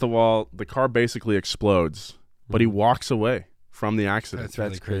 hits the wall, the car basically explodes, but he walks away from the accident. That's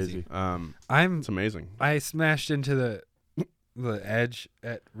really crazy. It's amazing. I smashed into the edge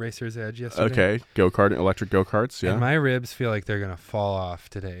at Racer's Edge yesterday. Okay, electric go-karts, yeah. And my ribs feel like they're going to fall off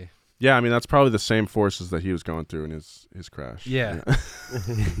today. Yeah, I mean, that's probably the same forces that he was going through in his crash. Yeah.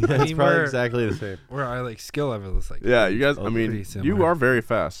 That's probably exactly the same. Where our skill level is like. Yeah, you guys, I mean, you are very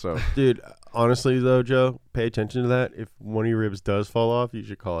fast, so. Dude, honestly though, Joe, pay attention to that. If one of your ribs does fall off, you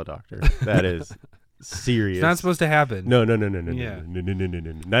should call a doctor. That is serious. It's not supposed to happen. No. Yeah.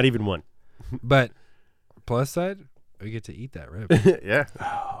 No. Not even one. But plus side, we get to eat that rib. Yeah.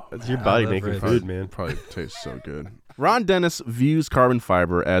 That's your body making food, man. Probably tastes so good. Ron Dennis views carbon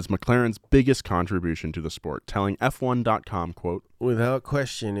fiber as McLaren's biggest contribution to the sport, telling F1.com, quote, "Without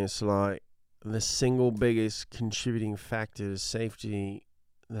question, it's like the single biggest contributing factor to safety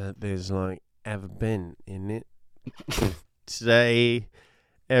that there's ever been in it. Today,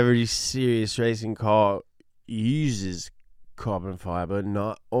 every serious racing car uses carbon fiber,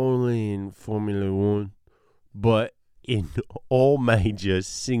 not only in Formula One, but in all major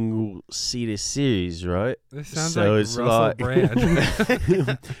single-seater series, right? This sounds like Russell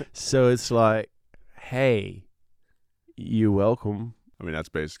Brand. So it's like, hey, you're welcome. I mean, that's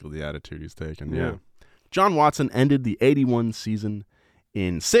basically the attitude he's taking. Yeah. John Watson ended the 81 season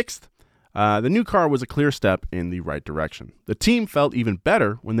in 6th. The new car was a clear step in the right direction. The team felt even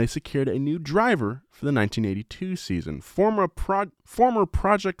better when they secured a new driver for the 1982 season. Former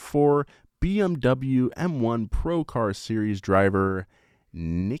Project 4 BMW M1 Pro Car Series driver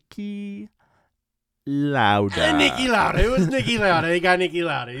Niki Lauda. Niki Lauda. It was Niki Lauda. They got Niki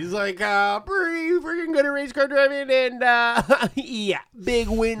Lauda. He's like, pretty freaking good at race car driving. And, yeah, big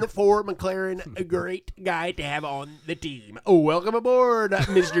win for McLaren. A great guy to have on the team. Oh, welcome aboard,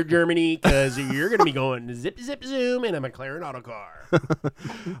 Mr. Germany, because you're going to be going zip, zip, zoom in a McLaren auto car.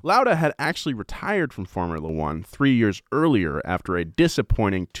 Lauda had actually retired from Formula One 3 years earlier after a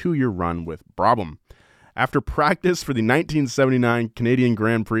disappointing 2-year run with Brabham. After practice for the 1979 Canadian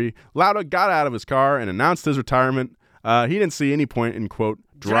Grand Prix, Lauda got out of his car and announced his retirement. He didn't see any point in, quote,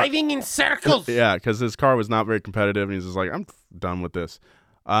 driving in circles. Yeah, because his car was not very competitive, and he's just like, I'm done with this.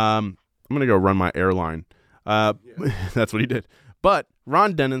 I'm going to go run my airline. That's what he did. But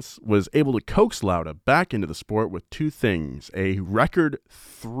Ron Dennis was able to coax Lauda back into the sport with two things: a record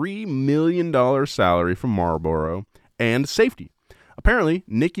 $3 million salary from Marlboro and safety. Apparently,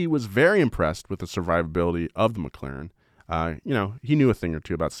 Nicky was very impressed with the survivability of the McLaren. He knew a thing or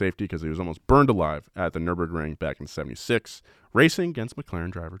two about safety because he was almost burned alive at the Nürburgring back in '76, racing against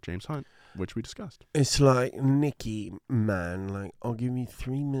McLaren driver James Hunt, which we discussed. It's like, Nicky, man, like, I'll give you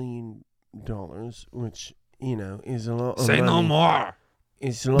 $3 million, which, is a lot of money. Say no more.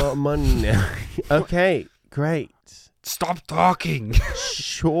 It's a lot of money now. Okay, great. Stop talking.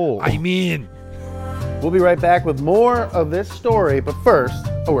 Sure. I mean. We'll be right back with more of this story, but first,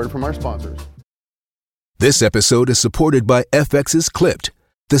 a word from our sponsors. This episode is supported by FX's Clipped,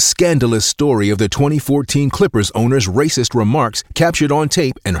 the scandalous story of the 2014 Clippers owner's racist remarks captured on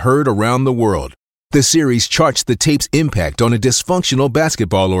tape and heard around the world. The series charts the tape's impact on a dysfunctional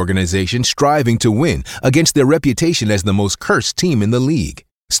basketball organization striving to win against their reputation as the most cursed team in the league.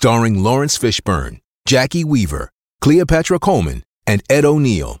 Starring Lawrence Fishburne, Jackie Weaver, Cleopatra Coleman, and Ed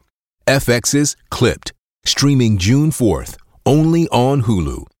O'Neill. FX's Clipped, streaming June 4th, only on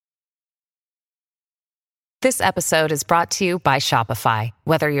Hulu. This episode is brought to you by Shopify.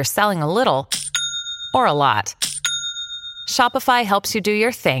 Whether you're selling a little or a lot, Shopify helps you do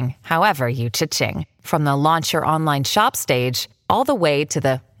your thing, however you cha-ching. From the launch your online shop stage, all the way to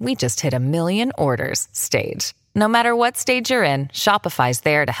the we just hit 1 million orders stage. No matter what stage you're in, Shopify's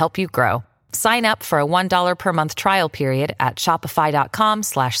there to help you grow. Sign up for a $1 per month trial period at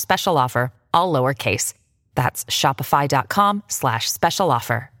shopify.com/special offer, all lowercase. That's shopify.com/special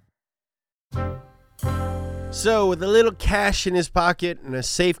offer. So, with a little cash in his pocket and a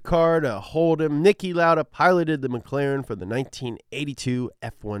safe car to hold him, Nicky Lauda piloted the McLaren for the 1982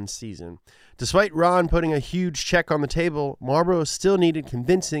 F1 season. Despite Ron putting a huge check on the table, Marlboro still needed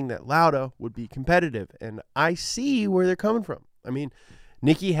convincing that Lauda would be competitive, and I see where they're coming from. I mean,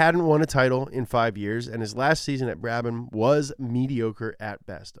 Nicky hadn't won a title in 5 years, and his last season at Brabham was mediocre at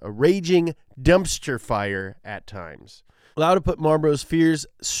best, a raging dumpster fire at times. Lauda put Marlboro's fears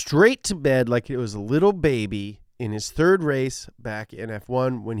straight to bed like it was a little baby in his third race back in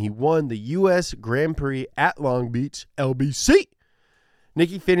F1 when he won the U.S. Grand Prix at Long Beach, LBC.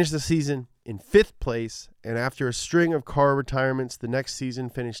 Nicky finished the season in 5th place, and after a string of car retirements, the next season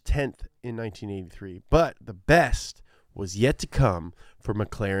finished 10th in 1983. But the best was yet to come for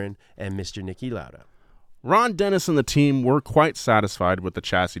McLaren and Mr. Nicky Lauda. Ron Dennis and the team were quite satisfied with the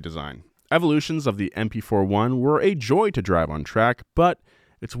chassis design. Evolutions of the MP4-1 were a joy to drive on track, but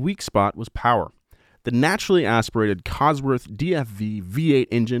its weak spot was power. The naturally aspirated Cosworth DFV V8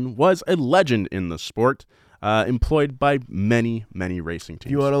 engine was a legend in the sport, employed by many, many racing teams.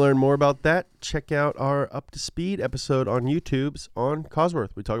 If you want to learn more about that, check out our Up to Speed episode on YouTube's on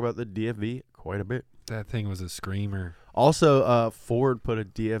Cosworth. We talk about the DFV quite a bit. That thing was a screamer. Also, Ford put a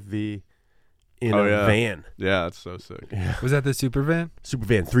DFV in a van. Yeah, that's so sick. Yeah. Was that the Super Van? Super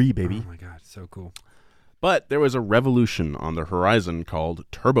Van 3, baby. Oh my God, so cool. But there was a revolution on the horizon called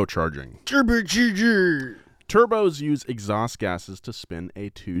turbocharging. Turbocharger. Turbos use exhaust gases to spin a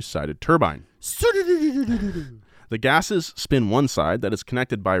two-sided turbine. The gases spin one side that is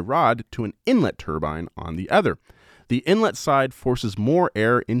connected by rod to an inlet turbine on the other. The inlet side forces more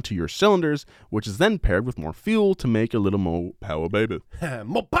air into your cylinders, which is then paired with more fuel to make a little more power, baby.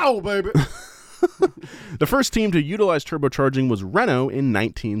 More power, baby. The first team to utilize turbocharging was Renault in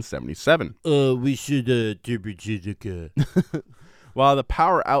 1977. We should turbocharge the car. While the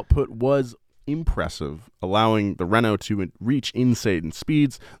power output was impressive, allowing the Renault to reach insane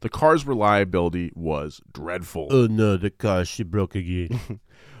speeds, the car's reliability was dreadful. Oh no, the car, she broke again.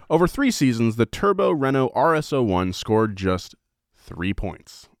 Over 3 seasons, the turbo Renault RS01 scored just 3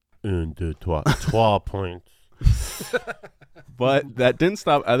 points. 1, 2, 3 points. But that didn't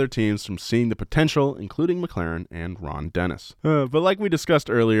stop other teams from seeing the potential, including McLaren and Ron Dennis. But like we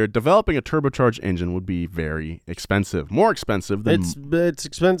discussed earlier, developing a turbocharged engine would be very expensive. More expensive than... It's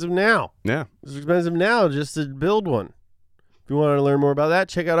expensive now. Yeah. It's expensive now just to build one. If you want to learn more about that,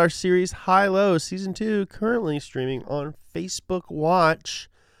 check out our series High Low Season 2, currently streaming on Facebook Watch.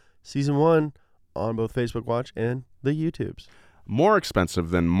 Season 1 on both Facebook Watch and the YouTubes. More expensive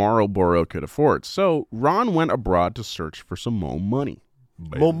than Marlboro could afford, so Ron went abroad to search for some more money.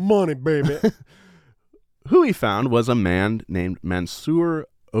 Baby. More money, baby. Who he found was a man named Mansour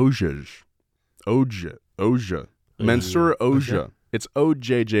Ojej. Mansour Ojeh. Okay. It's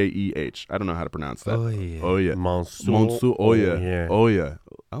Ojjeh. I don't know how to pronounce that. Oh, yeah. Oh, yeah. Mansour. Oh, yeah. Oh, yeah.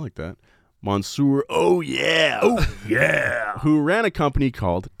 I like that. Mansour. Oh, yeah. Oh, yeah. Who ran a company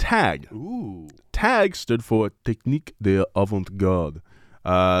called TAG. Ooh. TAG stood for Technique de Avant-Garde.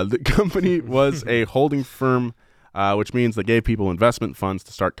 The company was a holding firm, which means they gave people investment funds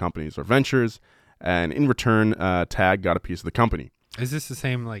to start companies or ventures, and in return, TAG got a piece of the company. Is this the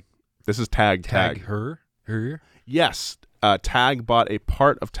same, like... This is TAG. Her? Yes. Tag bought a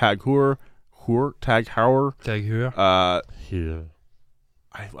part of Tag Heuer.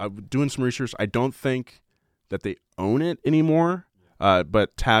 I'm doing some research. I don't think that they own it anymore,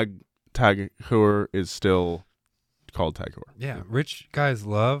 but Tag Heuer is still called Tag Heuer. Yeah, rich guys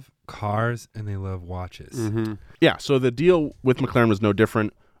love cars and they love watches. Mm-hmm. Yeah, so the deal with McLaren was no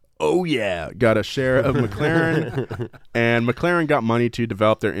different. Oh, yeah, got a share of McLaren, and McLaren got money to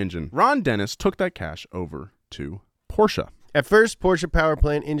develop their engine. Ron Dennis took that cash over to Porsche. At first, Porsche power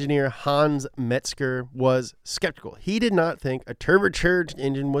plant engineer Hans Metzger was skeptical. He did not think a turbocharged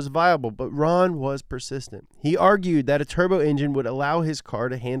engine was viable, but Ron was persistent. He argued that a turbo engine would allow his car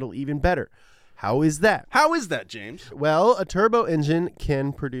to handle even better. How is that? How is that, James? Well, a turbo engine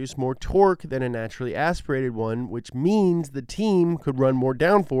can produce more torque than a naturally aspirated one, which means the team could run more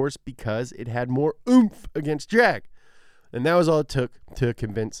downforce because it had more oomph against drag. And that was all it took to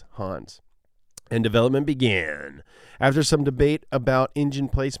convince Hans. And development began. After some debate about engine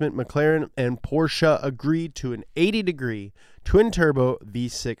placement, McLaren and Porsche agreed to an 80-degree twin-turbo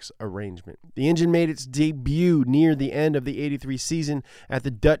V6 arrangement. The engine made its debut near the end of the 83 season at the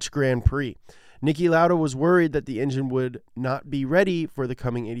Dutch Grand Prix. Niki Lauda was worried that the engine would not be ready for the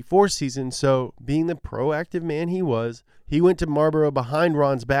coming 84 season, so being the proactive man he was, he went to Marlboro behind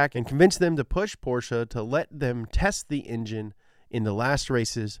Ron's back and convinced them to push Porsche to let them test the engine in the last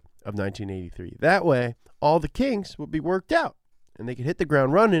races of 1983. That way, all the kinks would be worked out, and they could hit the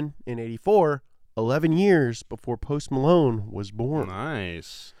ground running in 84, 11 years before Post Malone was born.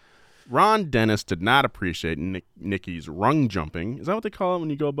 Nice. Ron Dennis did not appreciate Niki's rung jumping. Is that what they call it when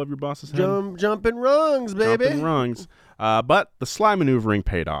you go above your boss's head? Jumping rungs, baby. Jumping rungs. But the sly maneuvering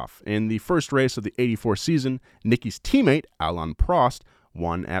paid off. In the first race of the 84 season, Niki's teammate, Alain Prost,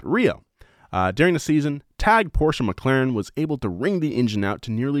 won at Rio. During the season, Tag Porsche McLaren was able to wring the engine out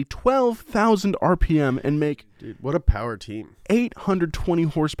to nearly 12,000 RPM and make what a power team. 820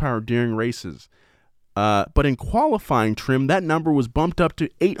 horsepower during races. But in qualifying trim, that number was bumped up to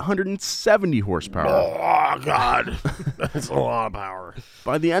 870 horsepower. Oh, God. That's a lot of power.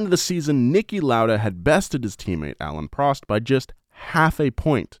 By the end of the season, Niki Lauda had bested his teammate, Alain Prost, by just half a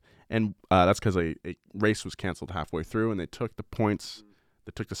point. And that's because a race was canceled halfway through, and they took the points,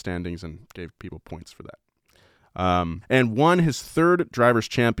 they took the standings and gave people points for that. And won his third driver's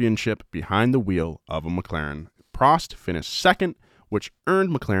championship behind the wheel of a McLaren. Prost finished second, which earned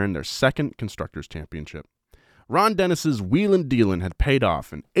McLaren their second Constructors' Championship. Ron Dennis's wheelin' dealin' had paid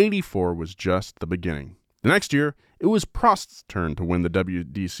off, and 84 was just the beginning. The next year, it was Prost's turn to win the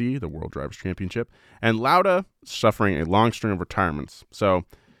WDC, the World Drivers' Championship, and Lauda suffering a long string of retirements. So,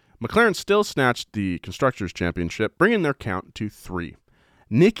 McLaren still snatched the Constructors' Championship, bringing their count to 3.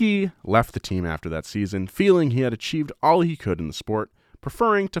 Niki left the team after that season, feeling he had achieved all he could in the sport,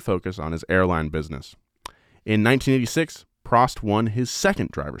 preferring to focus on his airline business. In 1986, Prost won his second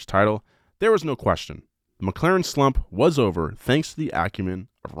driver's title. There was no question. The McLaren slump was over thanks to the acumen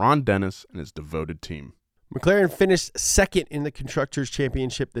of Ron Dennis and his devoted team. McLaren finished second in the Constructors'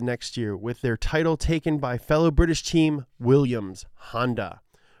 Championship the next year, with their title taken by fellow British team Williams Honda.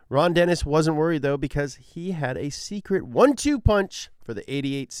 Ron Dennis wasn't worried, though, because he had a secret 1-2 punch for the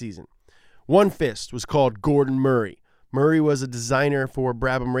 88 season. One fist was called Gordon Murray. Murray was a designer for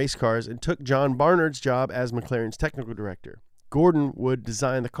Brabham race cars and took John Barnard's job as McLaren's technical director. Gordon would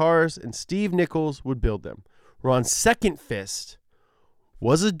design the cars, and Steve Nichols would build them. Ron's second fist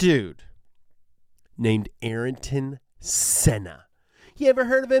was a dude named Ayrton Senna. You ever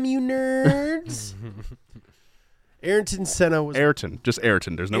heard of him, you nerds? Ayrton Senna was... Just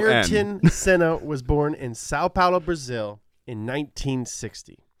Ayrton. There's no Ayrton N. Senna was born in Sao Paulo, Brazil in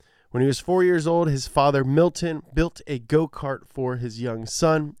 1960. When he was 4 years old, his father, Milton, built a go-kart for his young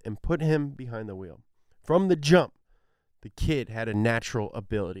son and put him behind the wheel. From the jump, the kid had a natural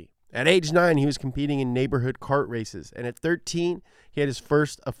ability. At age 9, he was competing in neighborhood kart races, and at 13, he had his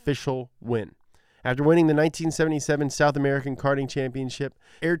first official win. After winning the 1977 South American Karting Championship,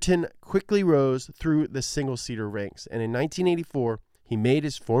 Ayrton quickly rose through the single-seater ranks, and in 1984, he made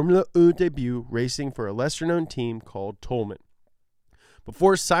his Formula E debut racing for a lesser-known team called Toleman.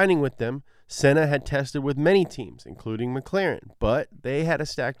 Before signing with them, Senna had tested with many teams, including McLaren, but they had a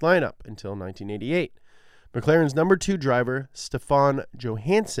stacked lineup until 1988. McLaren's number 2 driver, Stefan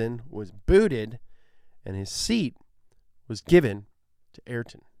Johansson, was booted, and his seat was given to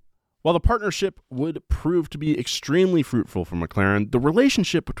Ayrton. While the partnership would prove to be extremely fruitful for McLaren, the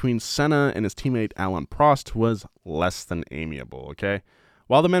relationship between Senna and his teammate Alain Prost was less than amiable, okay?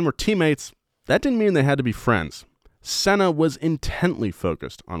 While the men were teammates, that didn't mean they had to be friends. Senna was intently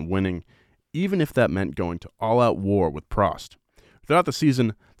focused on winning, even if that meant going to all-out war with Prost. Throughout the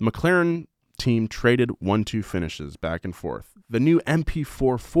season, the McLaren team traded 1-2 finishes back and forth. The new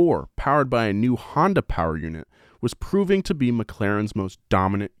MP44, powered by a new Honda power unit, was proving to be McLaren's most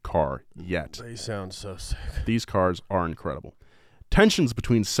dominant car yet. They sound so sick. These cars are incredible. Tensions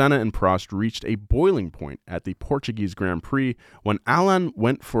between Senna and Prost reached a boiling point at the Portuguese Grand Prix when Alain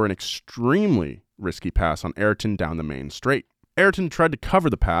went for an extremely risky pass on Ayrton down the main straight. Ayrton tried to cover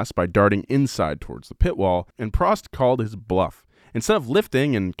the pass by darting inside towards the pit wall, and Prost called his bluff. Instead of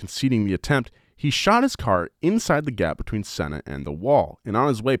lifting and conceding the attempt, he shot his car inside the gap between Senna and the wall, and on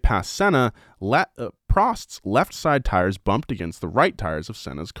his way past Senna, Prost's left side tires bumped against the right tires of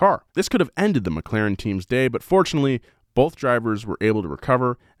Senna's car. This could have ended the McLaren team's day, but fortunately, both drivers were able to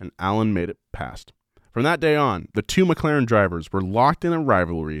recover, and Alain made it past. From that day on, the two McLaren drivers were locked in a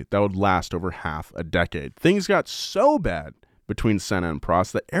rivalry that would last over half a decade. Things got so bad between Senna and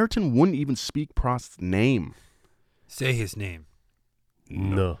Prost that Ayrton wouldn't even speak Prost's name. Say his name.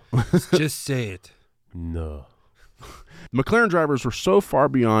 No. Just say it. No. McLaren drivers were so far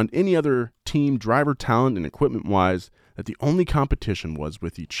beyond any other team driver talent and equipment-wise that the only competition was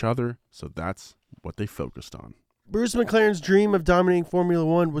with each other, so that's what they focused on. Bruce McLaren's dream of dominating Formula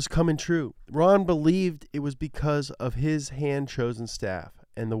One was coming true. Ron believed it was because of his hand-chosen staff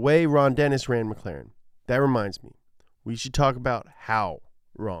and the way Ron Dennis ran McLaren. That reminds me, we should talk about how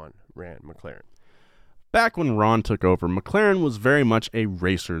Ron ran McLaren. Back when Ron took over, McLaren was very much a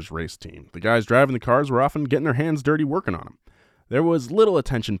racer's race team. The guys driving the cars were often getting their hands dirty working on them. There was little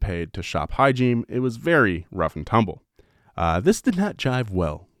attention paid to shop hygiene. It was very rough and tumble. This did not jive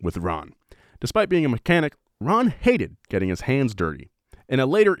well with Ron. Despite being a mechanic, Ron hated getting his hands dirty. In a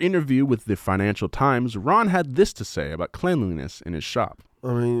later interview with the Financial Times, Ron had this to say about cleanliness in his shop.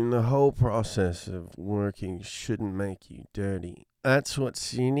 I mean, the whole process of working shouldn't make you dirty. That's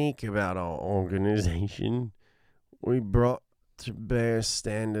what's unique about our organization. We brought to bear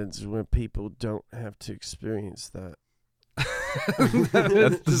standards where people don't have to experience that.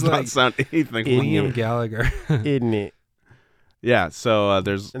 That does not sound anything like Liam Gallagher. Isn't it? Yeah, so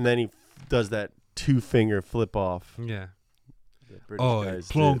there's... And then he does that two-finger flip-off. Yeah.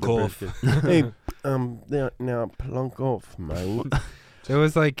 Plunk off. Hey, now plunk off, mate. It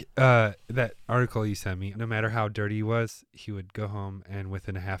was like that article you sent me. No matter how dirty he was, he would go home, and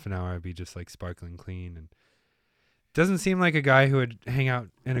within a half an hour, I'd be just like sparkling clean. And doesn't seem like a guy who would hang out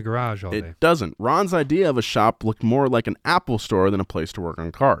in a garage all day. It doesn't. Ron's idea of a shop looked more like an Apple store than a place to work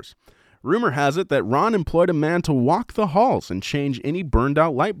on cars. Rumor has it that Ron employed a man to walk the halls and change any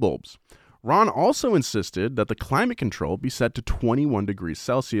burned-out light bulbs. Ron also insisted that the climate control be set to 21 degrees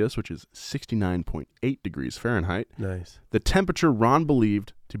Celsius, which is 69.8 degrees Fahrenheit. Nice. The temperature Ron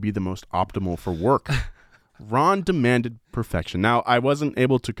believed to be the most optimal for work. Ron demanded perfection. Now, I wasn't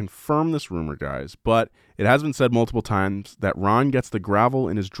able to confirm this rumor, guys, but it has been said multiple times that Ron gets the gravel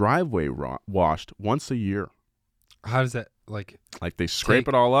in his driveway washed once a year. How does that, like they scrape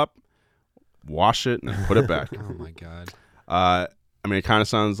it all up, wash it, and put it back. Oh, my God. I mean, it kind of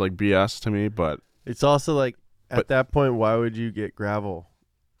sounds like BS to me, but... It's also like, at that point, why would you get gravel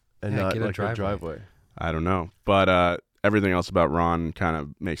and not get a like a driveway? I don't know. But everything else about Ron kind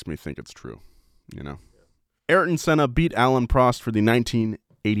of makes me think it's true, you know? Ayrton Senna beat Alain Prost for the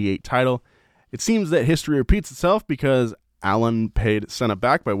 1988 title. It seems that history repeats itself because Alain paid Senna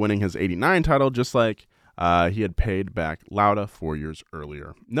back by winning his 89 title, just like he had paid back Lauda 4 years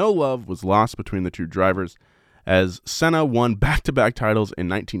earlier. No love was lost between the two drivers, as Senna won back-to-back titles in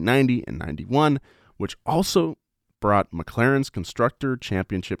 1990 and 91, which also brought McLaren's Constructor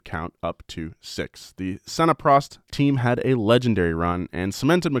Championship count up to 6. The Senna-Prost team had a legendary run and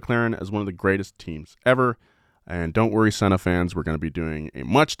cemented McLaren as one of the greatest teams ever. And don't worry, Senna fans, we're going to be doing a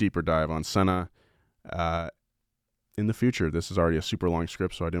much deeper dive on Senna in the future. This is already a super long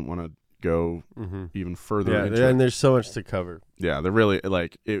script, so I didn't want to go even further into and it. there's so much to cover. Yeah, they're really,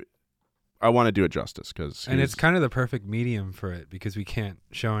 like, I want to do it justice because, and it's kind of the perfect medium for it because we can't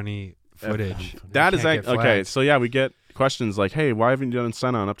show any footage. That is okay. So yeah, we get questions like, "Hey, why haven't you done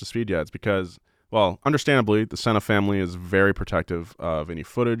Senna on Up to Speed yet?" It's because, well, understandably, the Senna family is very protective of any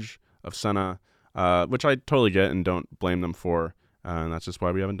footage of Senna, which I totally get and don't blame them for. And that's just why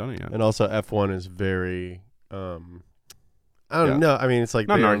we haven't done it yet. And also, F1 is very. I don't know. I mean, it's like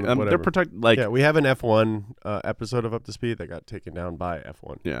they're protected. Like, yeah, we have an F1 episode of Up to Speed that got taken down by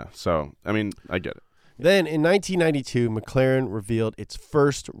F1. Yeah, so I mean, I get it. Then in 1992, McLaren revealed its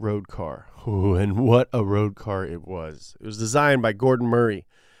first road car. Ooh, and what a road car it was! It was designed by Gordon Murray.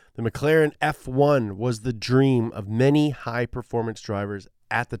 The McLaren F1 was the dream of many high-performance drivers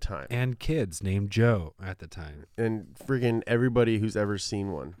at the time, and kids named Joe at the time, and friggin' everybody who's ever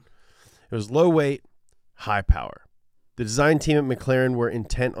seen one. It was low weight, high power. The design team at McLaren were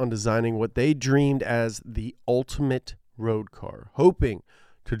intent on designing what they dreamed as the ultimate road car, hoping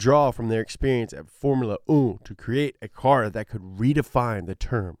to draw from their experience at Formula 1 to create a car that could redefine the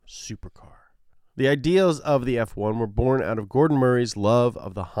term supercar. The ideals of the F1 were born out of Gordon Murray's love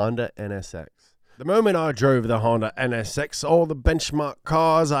of the Honda NSX. The moment I drove the Honda NSX, all the benchmark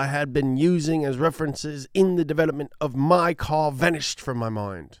cars I had been using as references in the development of my car vanished from my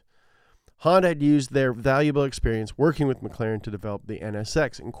mind. Honda had used their valuable experience working with McLaren to develop the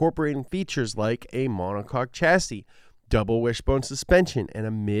NSX, incorporating features like a monocoque chassis, double wishbone suspension, and a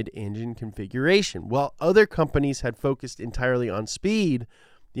mid-engine configuration. While other companies had focused entirely on speed,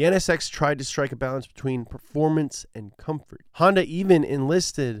 the NSX tried to strike a balance between performance and comfort. Honda even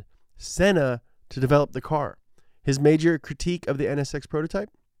enlisted Senna to develop the car. His major critique of the NSX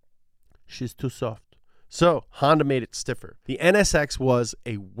prototype? She's too soft. So Honda made it stiffer. The NSX was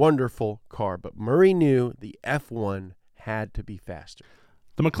a wonderful car, but Murray knew the F1 had to be faster.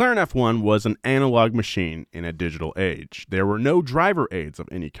 The McLaren F1 was an analog machine in a digital age. There were no driver aids of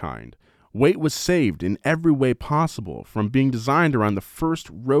any kind. Weight was saved in every way possible, from being designed around the first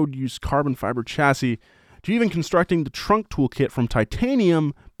road-use carbon fiber chassis to even constructing the trunk toolkit from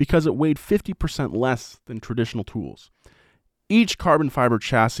titanium because it weighed 50% less than traditional tools. Each carbon fiber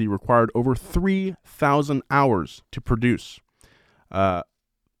chassis required over 3,000 hours to produce.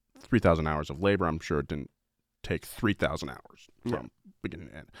 3,000 hours of labor. I'm sure it didn't take 3,000 hours from beginning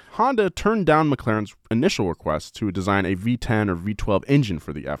to end. Honda turned down McLaren's initial request to design a V10 or V12 engine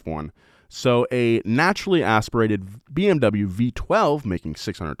for the F1. So a naturally aspirated BMW V12, making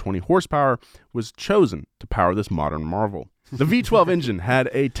 620 horsepower, was chosen to power this modern marvel. The V12 engine had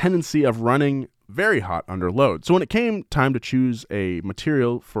a tendency of running very hot under load. So when it came time to choose a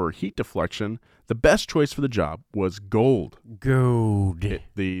material for heat deflection, the best choice for the job was gold. Gold.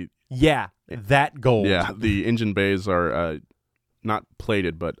 That gold. Yeah, the engine bays are not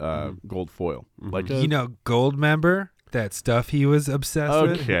plated, but gold foil. Like Gold member? That stuff he was obsessed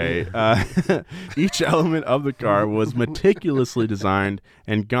with? Okay. Each element of the car was meticulously designed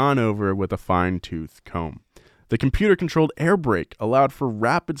and gone over with a fine-tooth comb. The computer-controlled air brake allowed for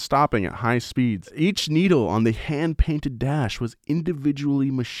rapid stopping at high speeds. Each needle on the hand-painted dash was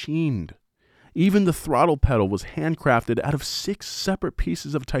individually machined. Even the throttle pedal was handcrafted out of 6 separate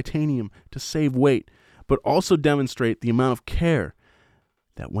pieces of titanium to save weight, but also demonstrate the amount of care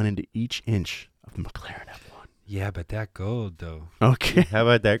that went into each inch of the McLaren F1. Yeah, but that gold, though. Okay. How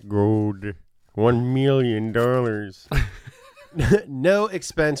about that gold? $1 million. No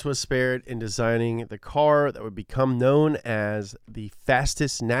expense was spared in designing the car that would become known as the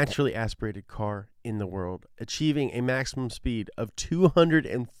fastest naturally aspirated car in the world, achieving a maximum speed of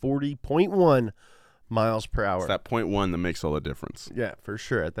 240.1 miles per hour. It's that 0.1 that makes all the difference. Yeah, for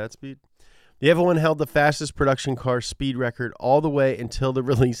sure, at that speed. The F1 held the fastest production car speed record all the way until the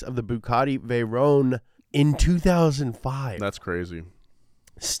release of the Bugatti Veyron in 2005. That's crazy.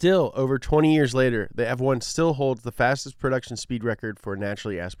 Still, over 20 years later, the F1 still holds the fastest production speed record for a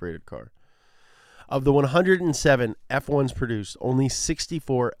naturally aspirated car. Of the 107 F1s produced, only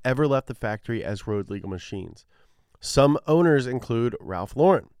 64 ever left the factory as road legal machines. Some owners include Ralph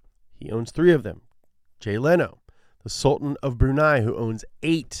Lauren. He owns 3 of them. Jay Leno, the Sultan of Brunei, who owns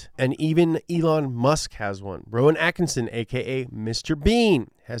 8. And even Elon Musk has one. Rowan Atkinson, a.k.a. Mr. Bean,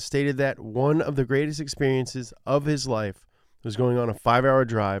 has stated that one of the greatest experiences of his life was going on a 5-hour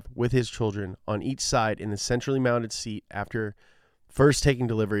drive with his children on each side in the centrally mounted seat after first taking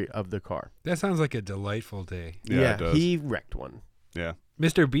delivery of the car. That sounds like a delightful day. Yeah, it does. He wrecked one. Yeah.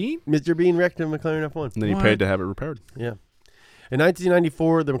 Mr. Bean? Mr. Bean wrecked a McLaren F1. And then he paid to have it repaired. Yeah. In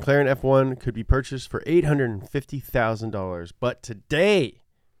 1994, the McLaren F1 could be purchased for $850,000. But today,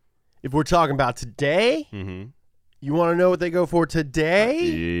 if we're talking about today, you want to know what they go for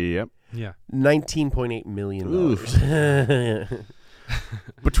today? Yep. Yeah. $19.8 million.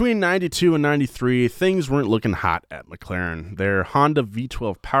 Between 92 and 93, things weren't looking hot at McLaren. Their Honda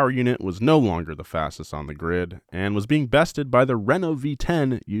V12 power unit was no longer the fastest on the grid and was being bested by the Renault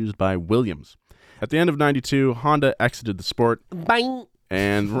V10 used by Williams. At the end of 92, Honda exited the sport. Bang!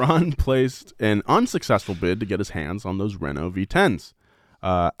 And Ron placed an unsuccessful bid to get his hands on those Renault V10s.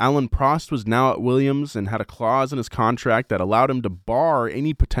 Alain Prost was now at Williams and had a clause in his contract that allowed him to bar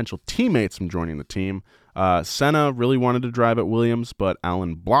any potential teammates from joining the team. Senna really wanted to drive at Williams, but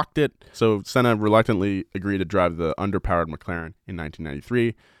Alain blocked it. So Senna reluctantly agreed to drive the underpowered McLaren in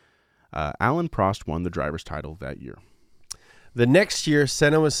 1993. Alain Prost won the driver's title that year. The next year,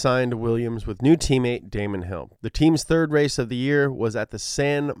 Senna was signed to Williams with new teammate Damon Hill. The team's third race of the year was at the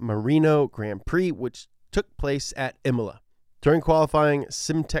San Marino Grand Prix, which took place at Imola. During qualifying,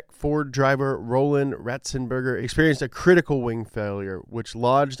 Simtek Ford driver Roland Ratzenberger experienced a critical wing failure, which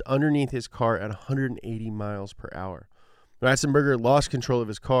lodged underneath his car at 180 miles per hour. Ratzenberger lost control of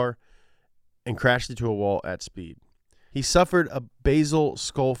his car and crashed into a wall at speed. He suffered a basal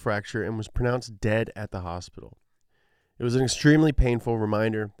skull fracture and was pronounced dead at the hospital. It was an extremely painful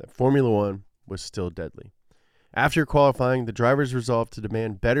reminder that Formula One was still deadly. After qualifying, the drivers resolved to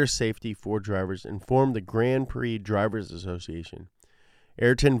demand better safety for drivers and formed the Grand Prix Drivers Association.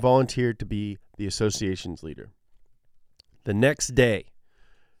 Ayrton volunteered to be the association's leader. The next day,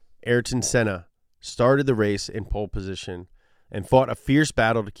 Ayrton Senna started the race in pole position and fought a fierce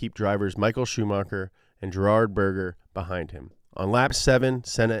battle to keep drivers Michael Schumacher and Gerhard Berger behind him. On lap 7,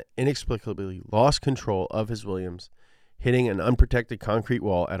 Senna inexplicably lost control of his Williams, hitting an unprotected concrete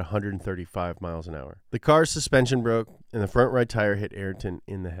wall at 135 miles an hour. The car's suspension broke, and the front right tire hit Ayrton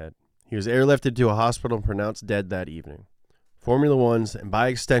in the head. He was airlifted to a hospital and pronounced dead that evening. Formula One's, and by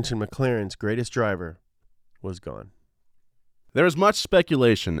extension McLaren's, greatest driver was gone. There is much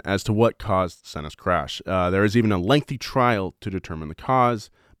speculation as to what caused Senna's crash. There is even a lengthy trial to determine the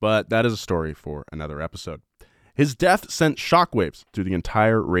cause, but that is a story for another episode. His death sent shockwaves through the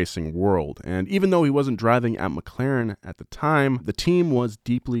entire racing world, and even though he wasn't driving at McLaren at the time, the team was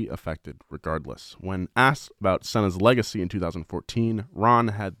deeply affected regardless. When asked about Senna's legacy in 2014, Ron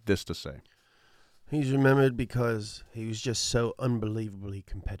had this to say. He's remembered because he was just so unbelievably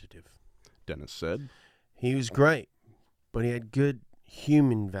competitive. Dennis said. He was great, but he had good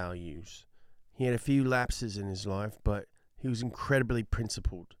human values. He had a few lapses in his life, but he was incredibly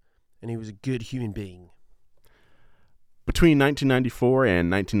principled, and he was a good human being. Between 1994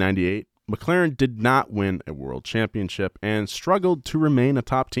 and 1998, McLaren did not win a world championship and struggled to remain a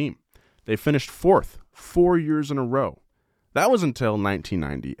top team. They finished 4th 4 years in a row. That was until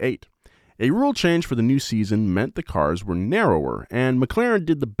 1998. A rule change for the new season meant the cars were narrower, and McLaren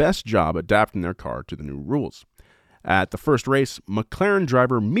did the best job adapting their car to the new rules. At the first race, McLaren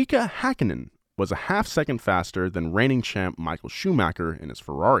driver Mika Häkkinen was a half-second faster than reigning champ Michael Schumacher in his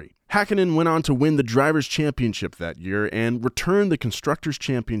Ferrari. Häkkinen went on to win the Drivers' Championship that year and returned the Constructors'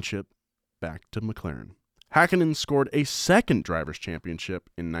 Championship back to McLaren. Häkkinen scored a second Drivers' Championship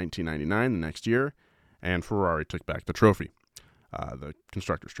in 1999, the next year, and Ferrari took back the trophy, the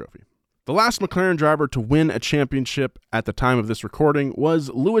Constructors' Trophy. The last McLaren driver to win a championship at the time of this recording was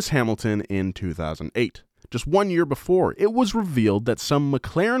Lewis Hamilton in 2008. Just 1 year before, it was revealed that some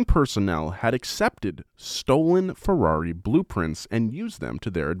McLaren personnel had accepted stolen Ferrari blueprints and used them to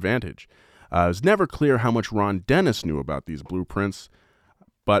their advantage. It was never clear how much Ron Dennis knew about these blueprints,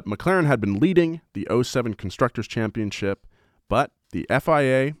 but McLaren had been leading the 2007 Constructors' Championship, but the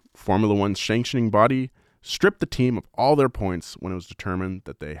FIA, Formula One's sanctioning body, stripped the team of all their points when it was determined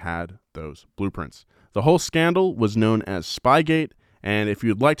that they had those blueprints. The whole scandal was known as Spygate, and if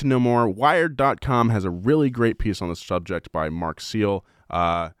you'd like to know more, Wired.com has a really great piece on the subject by Mark Seal.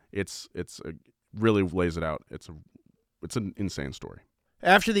 It's really lays it out. It's an insane story.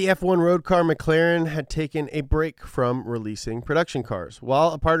 After the F1 road car, McLaren had taken a break from releasing production cars.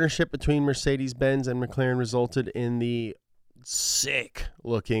 While a partnership between Mercedes-Benz and McLaren resulted in the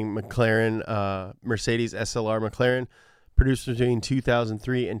sick-looking McLaren, Mercedes SLR McLaren, produced between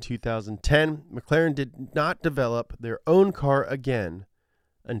 2003 and 2010, McLaren did not develop their own car again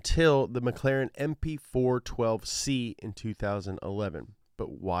until the McLaren MP412C in 2011.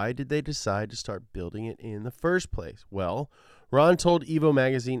 But why did they decide to start building it in the first place? Well, Ron told Evo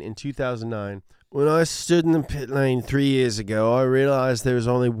magazine in 2009, "When I stood in the pit lane 3 years ago, I realized there was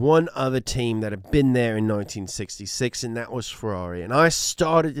only one other team that had been there in 1966, and that was Ferrari. And I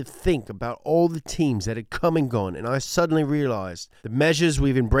started to think about all the teams that had come and gone, and I suddenly realized the measures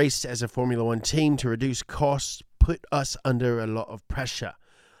we've embraced as a Formula One team to reduce costs put us under a lot of pressure.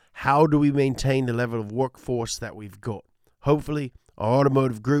 How do we maintain the level of workforce that we've got? Hopefully, our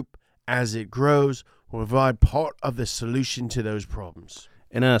automotive group, as it grows, will provide part of the solution to those problems."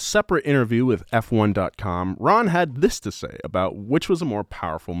 In a separate interview with F1.com, Ron had this to say about which was a more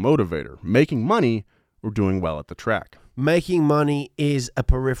powerful motivator, making money or doing well at the track. "Making money is a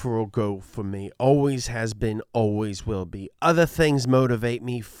peripheral goal for me. Always has been, always will be. Other things motivate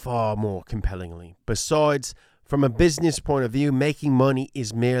me far more compellingly. Besides, from a business point of view, making money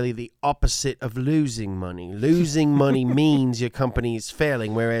is merely the opposite of losing money. Losing money means your company is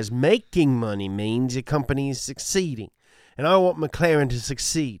failing, whereas making money means your company is succeeding. And I want McLaren to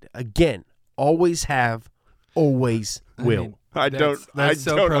succeed. Again, always have, always will." That's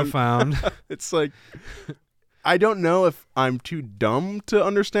so profound. It's like, I don't know if I'm too dumb to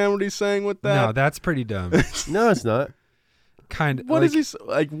understand what he's saying with that. No, that's pretty dumb. No, it's not. What is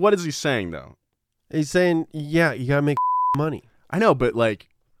he saying though? He's saying, yeah, you gotta make money. I know, but like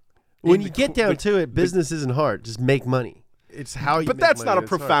when you get down to it, business isn't hard. Just make money. It's how you. But make that's money not a that's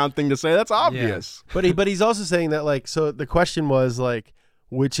profound hard. thing to say. That's obvious. Yeah. But he's also saying that like, so the question was like,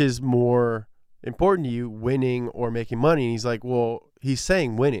 which is more important to you, winning or making money? And he's like, well, he's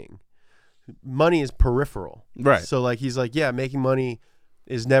saying winning. Money is peripheral, right? So like, he's like, yeah, making money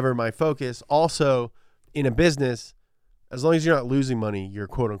is never my focus. Also, in a business, as long as you're not losing money, you're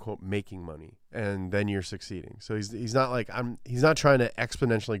quote unquote making money, and then you're succeeding. So he's not like he's not trying to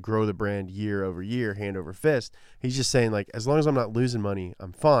exponentially grow the brand year over year, hand over fist. He's just saying like, as long as I'm not losing money,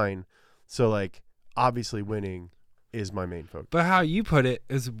 I'm fine. So like, obviously winning is my main focus. But how you put it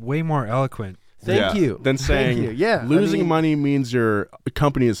is way more eloquent. Thank you. Than saying losing money means your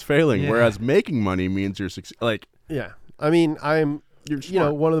company is failing, whereas making money means you're succeeding. Like, yeah, I mean, I'm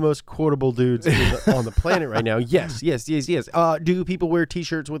one of the most quotable dudes on the planet right now. Yes. Do people wear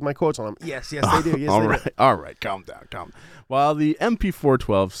T-shirts with my quotes on them? Yes, they do. Yes, all they right, do. all right, calm down. While the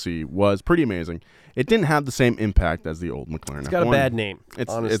MP412C was pretty amazing, it didn't have the same impact as the old McLaren. It's got a bad name.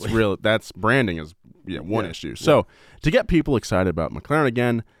 Honestly. It's real. That's branding is one issue. So to get people excited about McLaren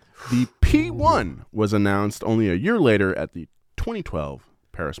again, the P1 was announced only a year later at the 2012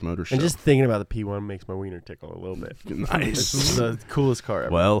 Paris Motor Show. And just thinking about the P1 makes my wiener tickle a little bit. Nice. It's the coolest car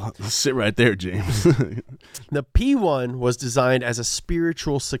ever. Well, sit right there, James. The P1 was designed as a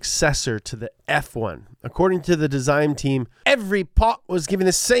spiritual successor to the F1. According to the design team, every part was given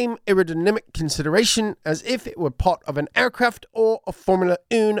the same aerodynamic consideration as if it were part of an aircraft or a Formula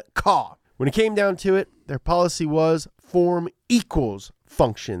 1 car. When it came down to it, their policy was form equals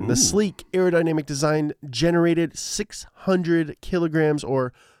function. The sleek aerodynamic design generated 600 kilograms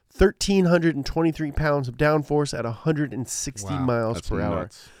or 1,323 pounds of downforce at 160 miles per hour.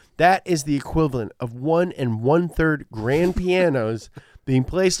 Nuts. That is the equivalent of 1 1/3 grand pianos being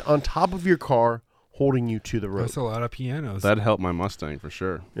placed on top of your car, holding you to the road. That's a lot of pianos. That'd help my Mustang for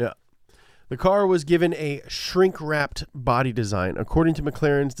sure. Yeah. The car was given a shrink-wrapped body design. According to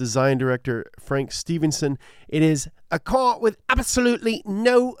McLaren's design director, Frank Stevenson, it is a car with absolutely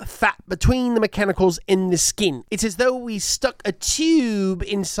no fat between the mechanicals and the skin. It's as though we stuck a tube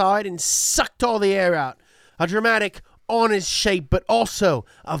inside and sucked all the air out. A dramatic, honest shape, but also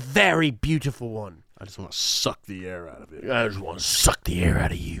a very beautiful one. I just want to suck the air out of it. I just want to suck the air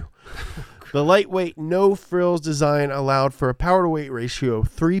out of you. The lightweight, no-frills design allowed for a power-to-weight ratio of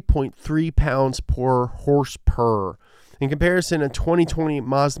 3.3 pounds per horsepower. In comparison, a 2020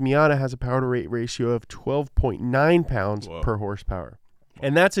 Mazda Miata has a power-to-weight ratio of 12.9 pounds per horsepower.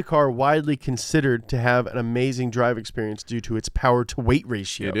 And that's a car widely considered to have an amazing drive experience due to its power-to-weight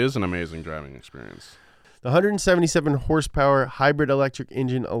ratio. It is an amazing driving experience. The 177 horsepower hybrid electric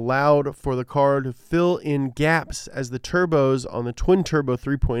engine allowed for the car to fill in gaps as the turbos on the twin-turbo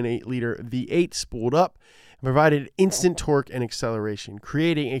 3.8-liter V8 spooled up and provided instant torque and acceleration,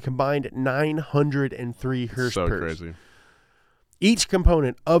 creating a combined 903 horsepower. So crazy. Each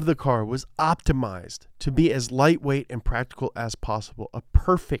component of the car was optimized to be as lightweight and practical as possible, a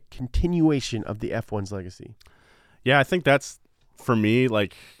perfect continuation of the F1's legacy. Yeah, I think that's, for me,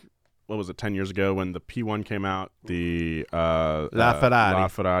 like... What was it, 10 years ago when the P1 came out, the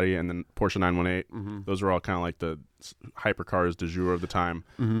LaFerrari, and then Porsche 918. Mm-hmm. Those were all kind of like the hypercars du jour of the time.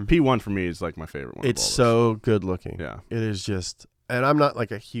 Mm-hmm. P1 for me is like my favorite one. It's so good looking. Yeah. It is just, and I'm not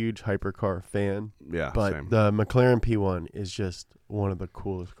like a huge hypercar fan. Yeah, but same. The McLaren P1 is just one of the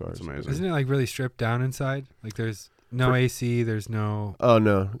coolest cars. It's amazing. Isn't it like really stripped down inside? Like there's no AC, there's no... Oh,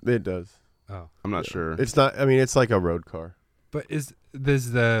 no, it does. Oh. I'm not sure. It's not, I mean, it's like a road car. But is this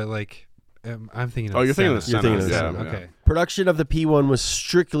the, like... I'm thinking of you're thinking of the Senna. Senna. Senna. Okay. Production of the P1 was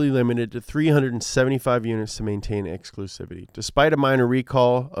strictly limited to 375 units to maintain exclusivity. Despite a minor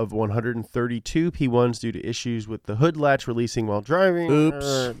recall of 132 P1s due to issues with the hood latch releasing while driving,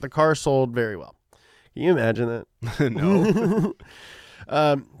 the car sold very well. Can you imagine that? No.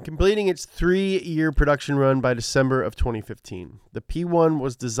 Completing its 3-year production run by December of 2015. The P1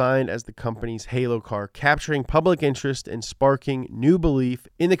 was designed as the company's halo car, capturing public interest and sparking new belief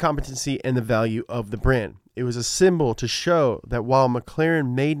in the competency and the value of the brand. It was a symbol to show that while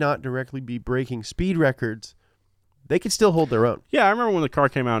McLaren may not directly be breaking speed records, they could still hold their own. Yeah, I remember when the car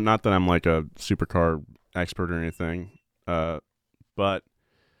came out, not that I'm like a supercar expert or anything, but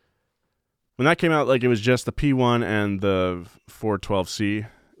when that came out, like it was just the P1 and the 412C,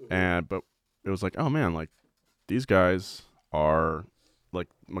 but it was like, oh man, like these guys are like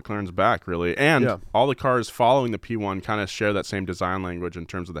McLaren's back really, and all the cars following the P1 kind of share that same design language in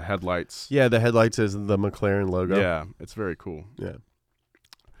terms of the headlights. Yeah, the headlights is the McLaren logo. Yeah, it's very cool. Yeah.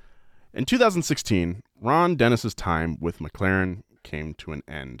 In 2016, Ron Dennis's time with McLaren came to an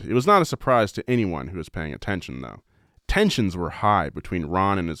end. It was not a surprise to anyone who was paying attention, though. tensions were high between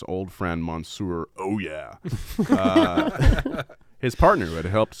Ron and his old friend Mansour. Oh, yeah. His partner who had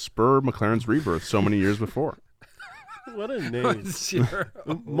helped spur McLaren's rebirth so many years before. What a name. Monsieur.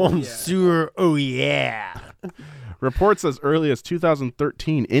 Monsieur, oh yeah. Reports as early as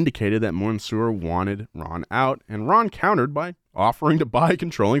 2013 indicated that Mansour wanted Ron out, and Ron countered by offering to buy a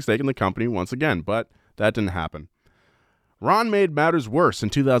controlling stake in the company once again, but that didn't happen. Ron made matters worse in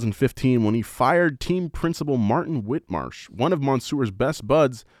 2015 when he fired team principal Martin Whitmarsh, one of Mansour's best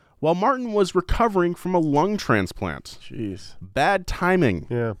buds, while Martin was recovering from a lung transplant. Jeez. Bad timing.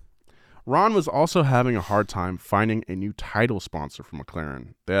 Yeah. Ron was also having a hard time finding a new title sponsor for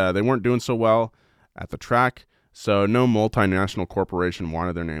McLaren. They weren't doing so well at the track, so no multinational corporation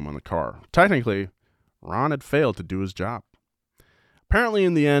wanted their name on the car. Technically, Ron had failed to do his job. Apparently,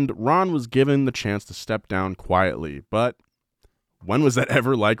 in the end, Ron was given the chance to step down quietly, but when was that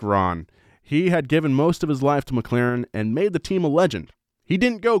ever like Ron? He had given most of his life to McLaren and made the team a legend. He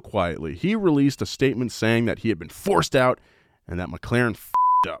didn't go quietly. He released a statement saying that he had been forced out and that McLaren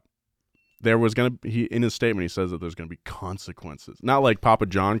f***ed up. There was going to be, in his statement, he says that there's going to be consequences. Not like Papa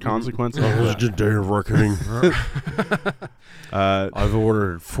John consequences. It was just a day of reckoning. I've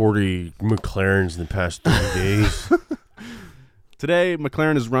ordered 40 McLarens in the past 3 days. Today,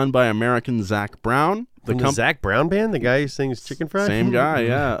 McLaren is run by American Zach Brown. The Zach Brown band? The guy who sings Chicken Fried? Same guy,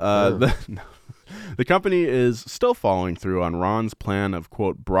 yeah. The company is still following through on Ron's plan of,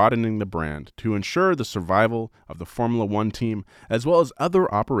 quote, broadening the brand to ensure the survival of the Formula One team, as well as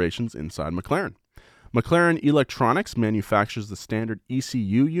other operations inside McLaren. McLaren Electronics manufactures the standard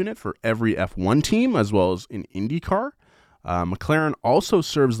ECU unit for every F1 team, as well as in IndyCar. McLaren also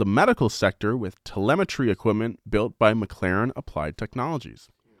serves the medical sector with telemetry equipment built by McLaren Applied Technologies.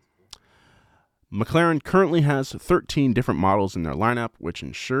 McLaren currently has 13 different models in their lineup, which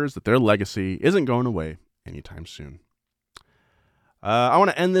ensures that their legacy isn't going away anytime soon. I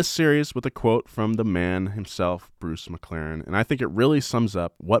want to end this series with a quote from the man himself, Bruce McLaren, and I think it really sums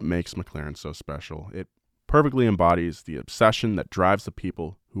up what makes McLaren so special. It perfectly embodies the obsession that drives the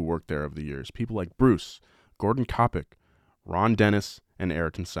people who work there over the years. People like Bruce, Gordon Kopic, Ron Dennis, and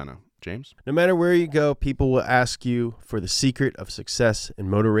Ayrton Senna. James? No matter where you go, people will ask you for the secret of success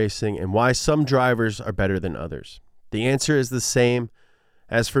in motor racing and why some drivers are better than others. The answer is the same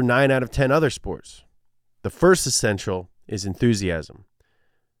as for 9 out of 10 other sports. The first essential is enthusiasm.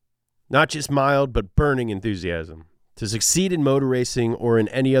 Not just mild, but burning enthusiasm. To succeed in motor racing or in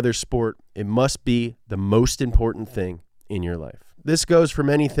any other sport, it must be the most important thing in your life. This goes for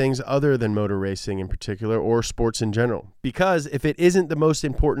many things other than motor racing in particular or sports in general. Because if it isn't the most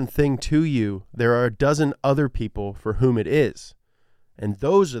important thing to you, there are a dozen other people for whom it is. And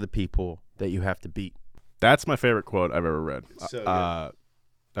those are the people that you have to beat. That's my favorite quote I've ever read. That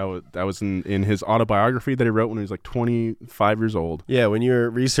was in his autobiography that he wrote when he was like 25 years old. Yeah, when you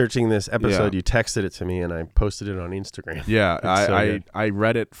were researching this episode, you texted it to me and I posted it on Instagram. Yeah, I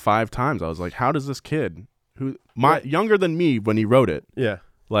read it 5 times. I was like, how does this kid, who younger than me when he wrote it,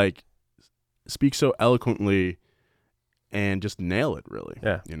 like speak so eloquently and just nail it, really?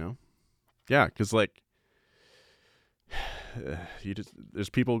 Yeah, you know, yeah, because like there's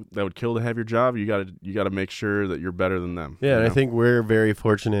people that would kill to have your job. You gotta make sure that you're better than them. Yeah, and I think we're very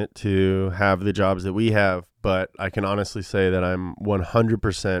fortunate to have the jobs that we have. But I can honestly say that I'm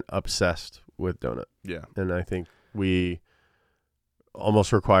 100% obsessed with Donut. Yeah, and I think we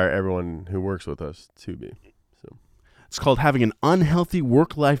almost require everyone who works with us to be. So it's called having an unhealthy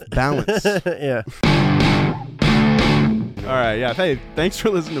work-life balance. Yeah. All right. Yeah. Hey, thanks for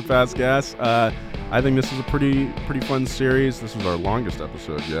listening to Fast Gas. I think this is a pretty fun series. This was our longest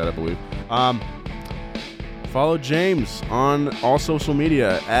episode yet, I believe. Follow James on all social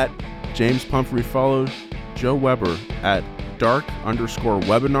media at James Pumphrey. Follow Joe Weber at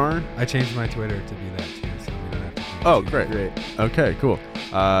dark_webinar. I changed my Twitter to be that too, so we don't have to. Oh, great. Okay, cool.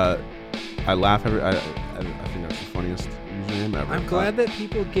 I laugh every. I think that's the funniest username ever. I'm glad that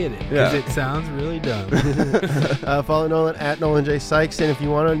people get it because it sounds really dumb. Follow Nolan at Nolan J. Sykes, and if you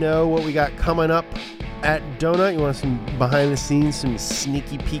want to know what we got coming up at Donut, you want some behind the scenes, some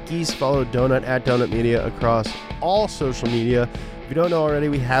sneaky peekies, follow Donut at Donut Media across all social media. If you don't know already,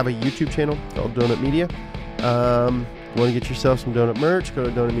 we have a YouTube channel called Donut Media. If you want to get yourself some donut merch, go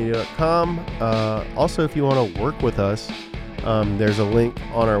to donutmedia.com. Also, if you want to work with us, there's a link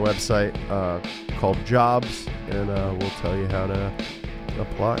on our website called Jobs, and we'll tell you how to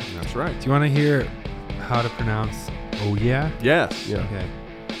apply. That's right. Do you want to hear how to pronounce oh yeah? Yes. Yeah. Okay.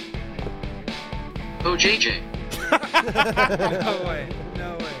 Oh, JJ. No way.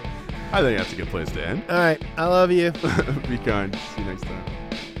 I think that's a good place to end. All right. I love you. Be kind. See you next time.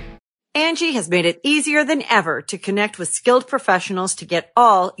 Angie has made it easier than ever to connect with skilled professionals to get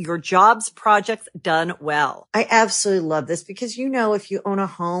all your jobs projects done well. I absolutely love this because, you know, if you own a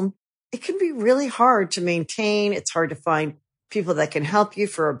home, it can be really hard to maintain. It's hard to find people that can help you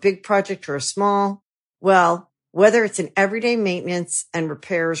for a big project or a small. Well, whether it's in everyday maintenance and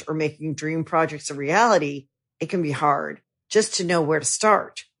repairs or making dream projects a reality, it can be hard just to know where to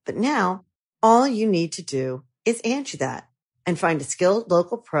start. But now all you need to do is Angie that and find a skilled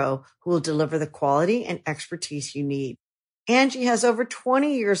local pro who will deliver the quality and expertise you need. Angie has over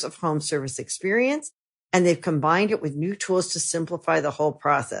 20 years of home service experience, and they've combined it with new tools to simplify the whole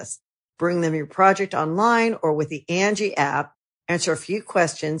process. Bring them your project online or with the Angie app, answer a few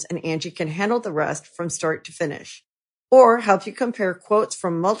questions, and Angie can handle the rest from start to finish. Or help you compare quotes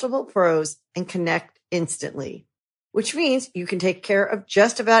from multiple pros and connect instantly, which means you can take care of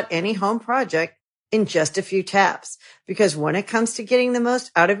just about any home project in just a few taps. Because when it comes to getting the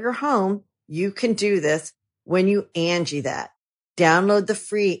most out of your home, you can do this when you Angie that. Download the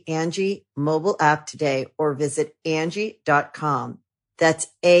free Angie mobile app today or visit Angie.com. That's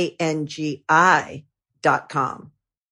ANGI.com.